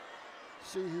schedule,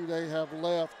 see who they have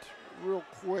left real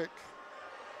quick.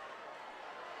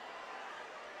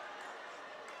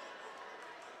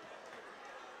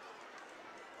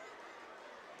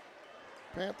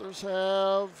 Panthers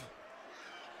have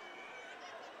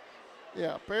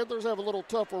a little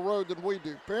tougher road than we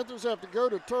do. Panthers have to go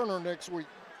to Turner next week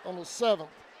on the 7th.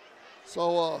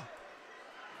 So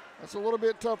that's a little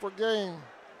bit tougher game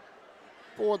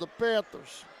for the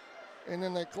Panthers. And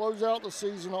then they close out the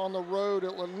season on the road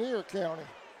at Lanier County.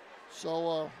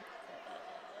 So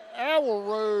our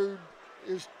road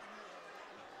is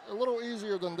a little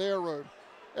easier than their road.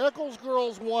 Eccles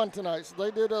girls won tonight, so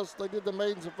they did the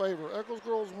maidens a favor. Eccles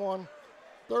girls won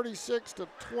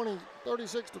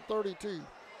 36-32.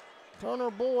 Turner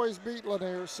boys beat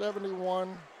Lanier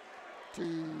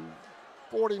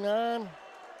 71-49.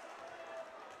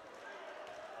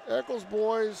 Eccles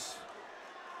boys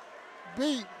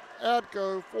beat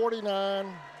Adco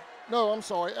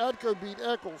Adco beat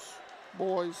Eccles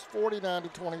boys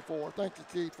 49-24. Thank you,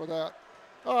 Keith, for that.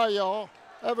 All right, y'all.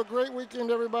 Have a great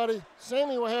weekend, everybody.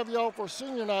 Sammy will have y'all for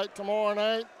senior night tomorrow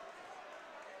night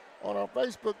on our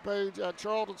Facebook page at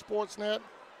Charlton Sportsnet.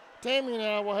 Tammy and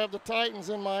I will have the Titans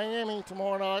in Miami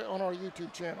tomorrow night on our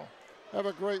YouTube channel. Have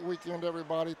a great weekend,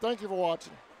 everybody. Thank you for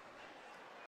watching.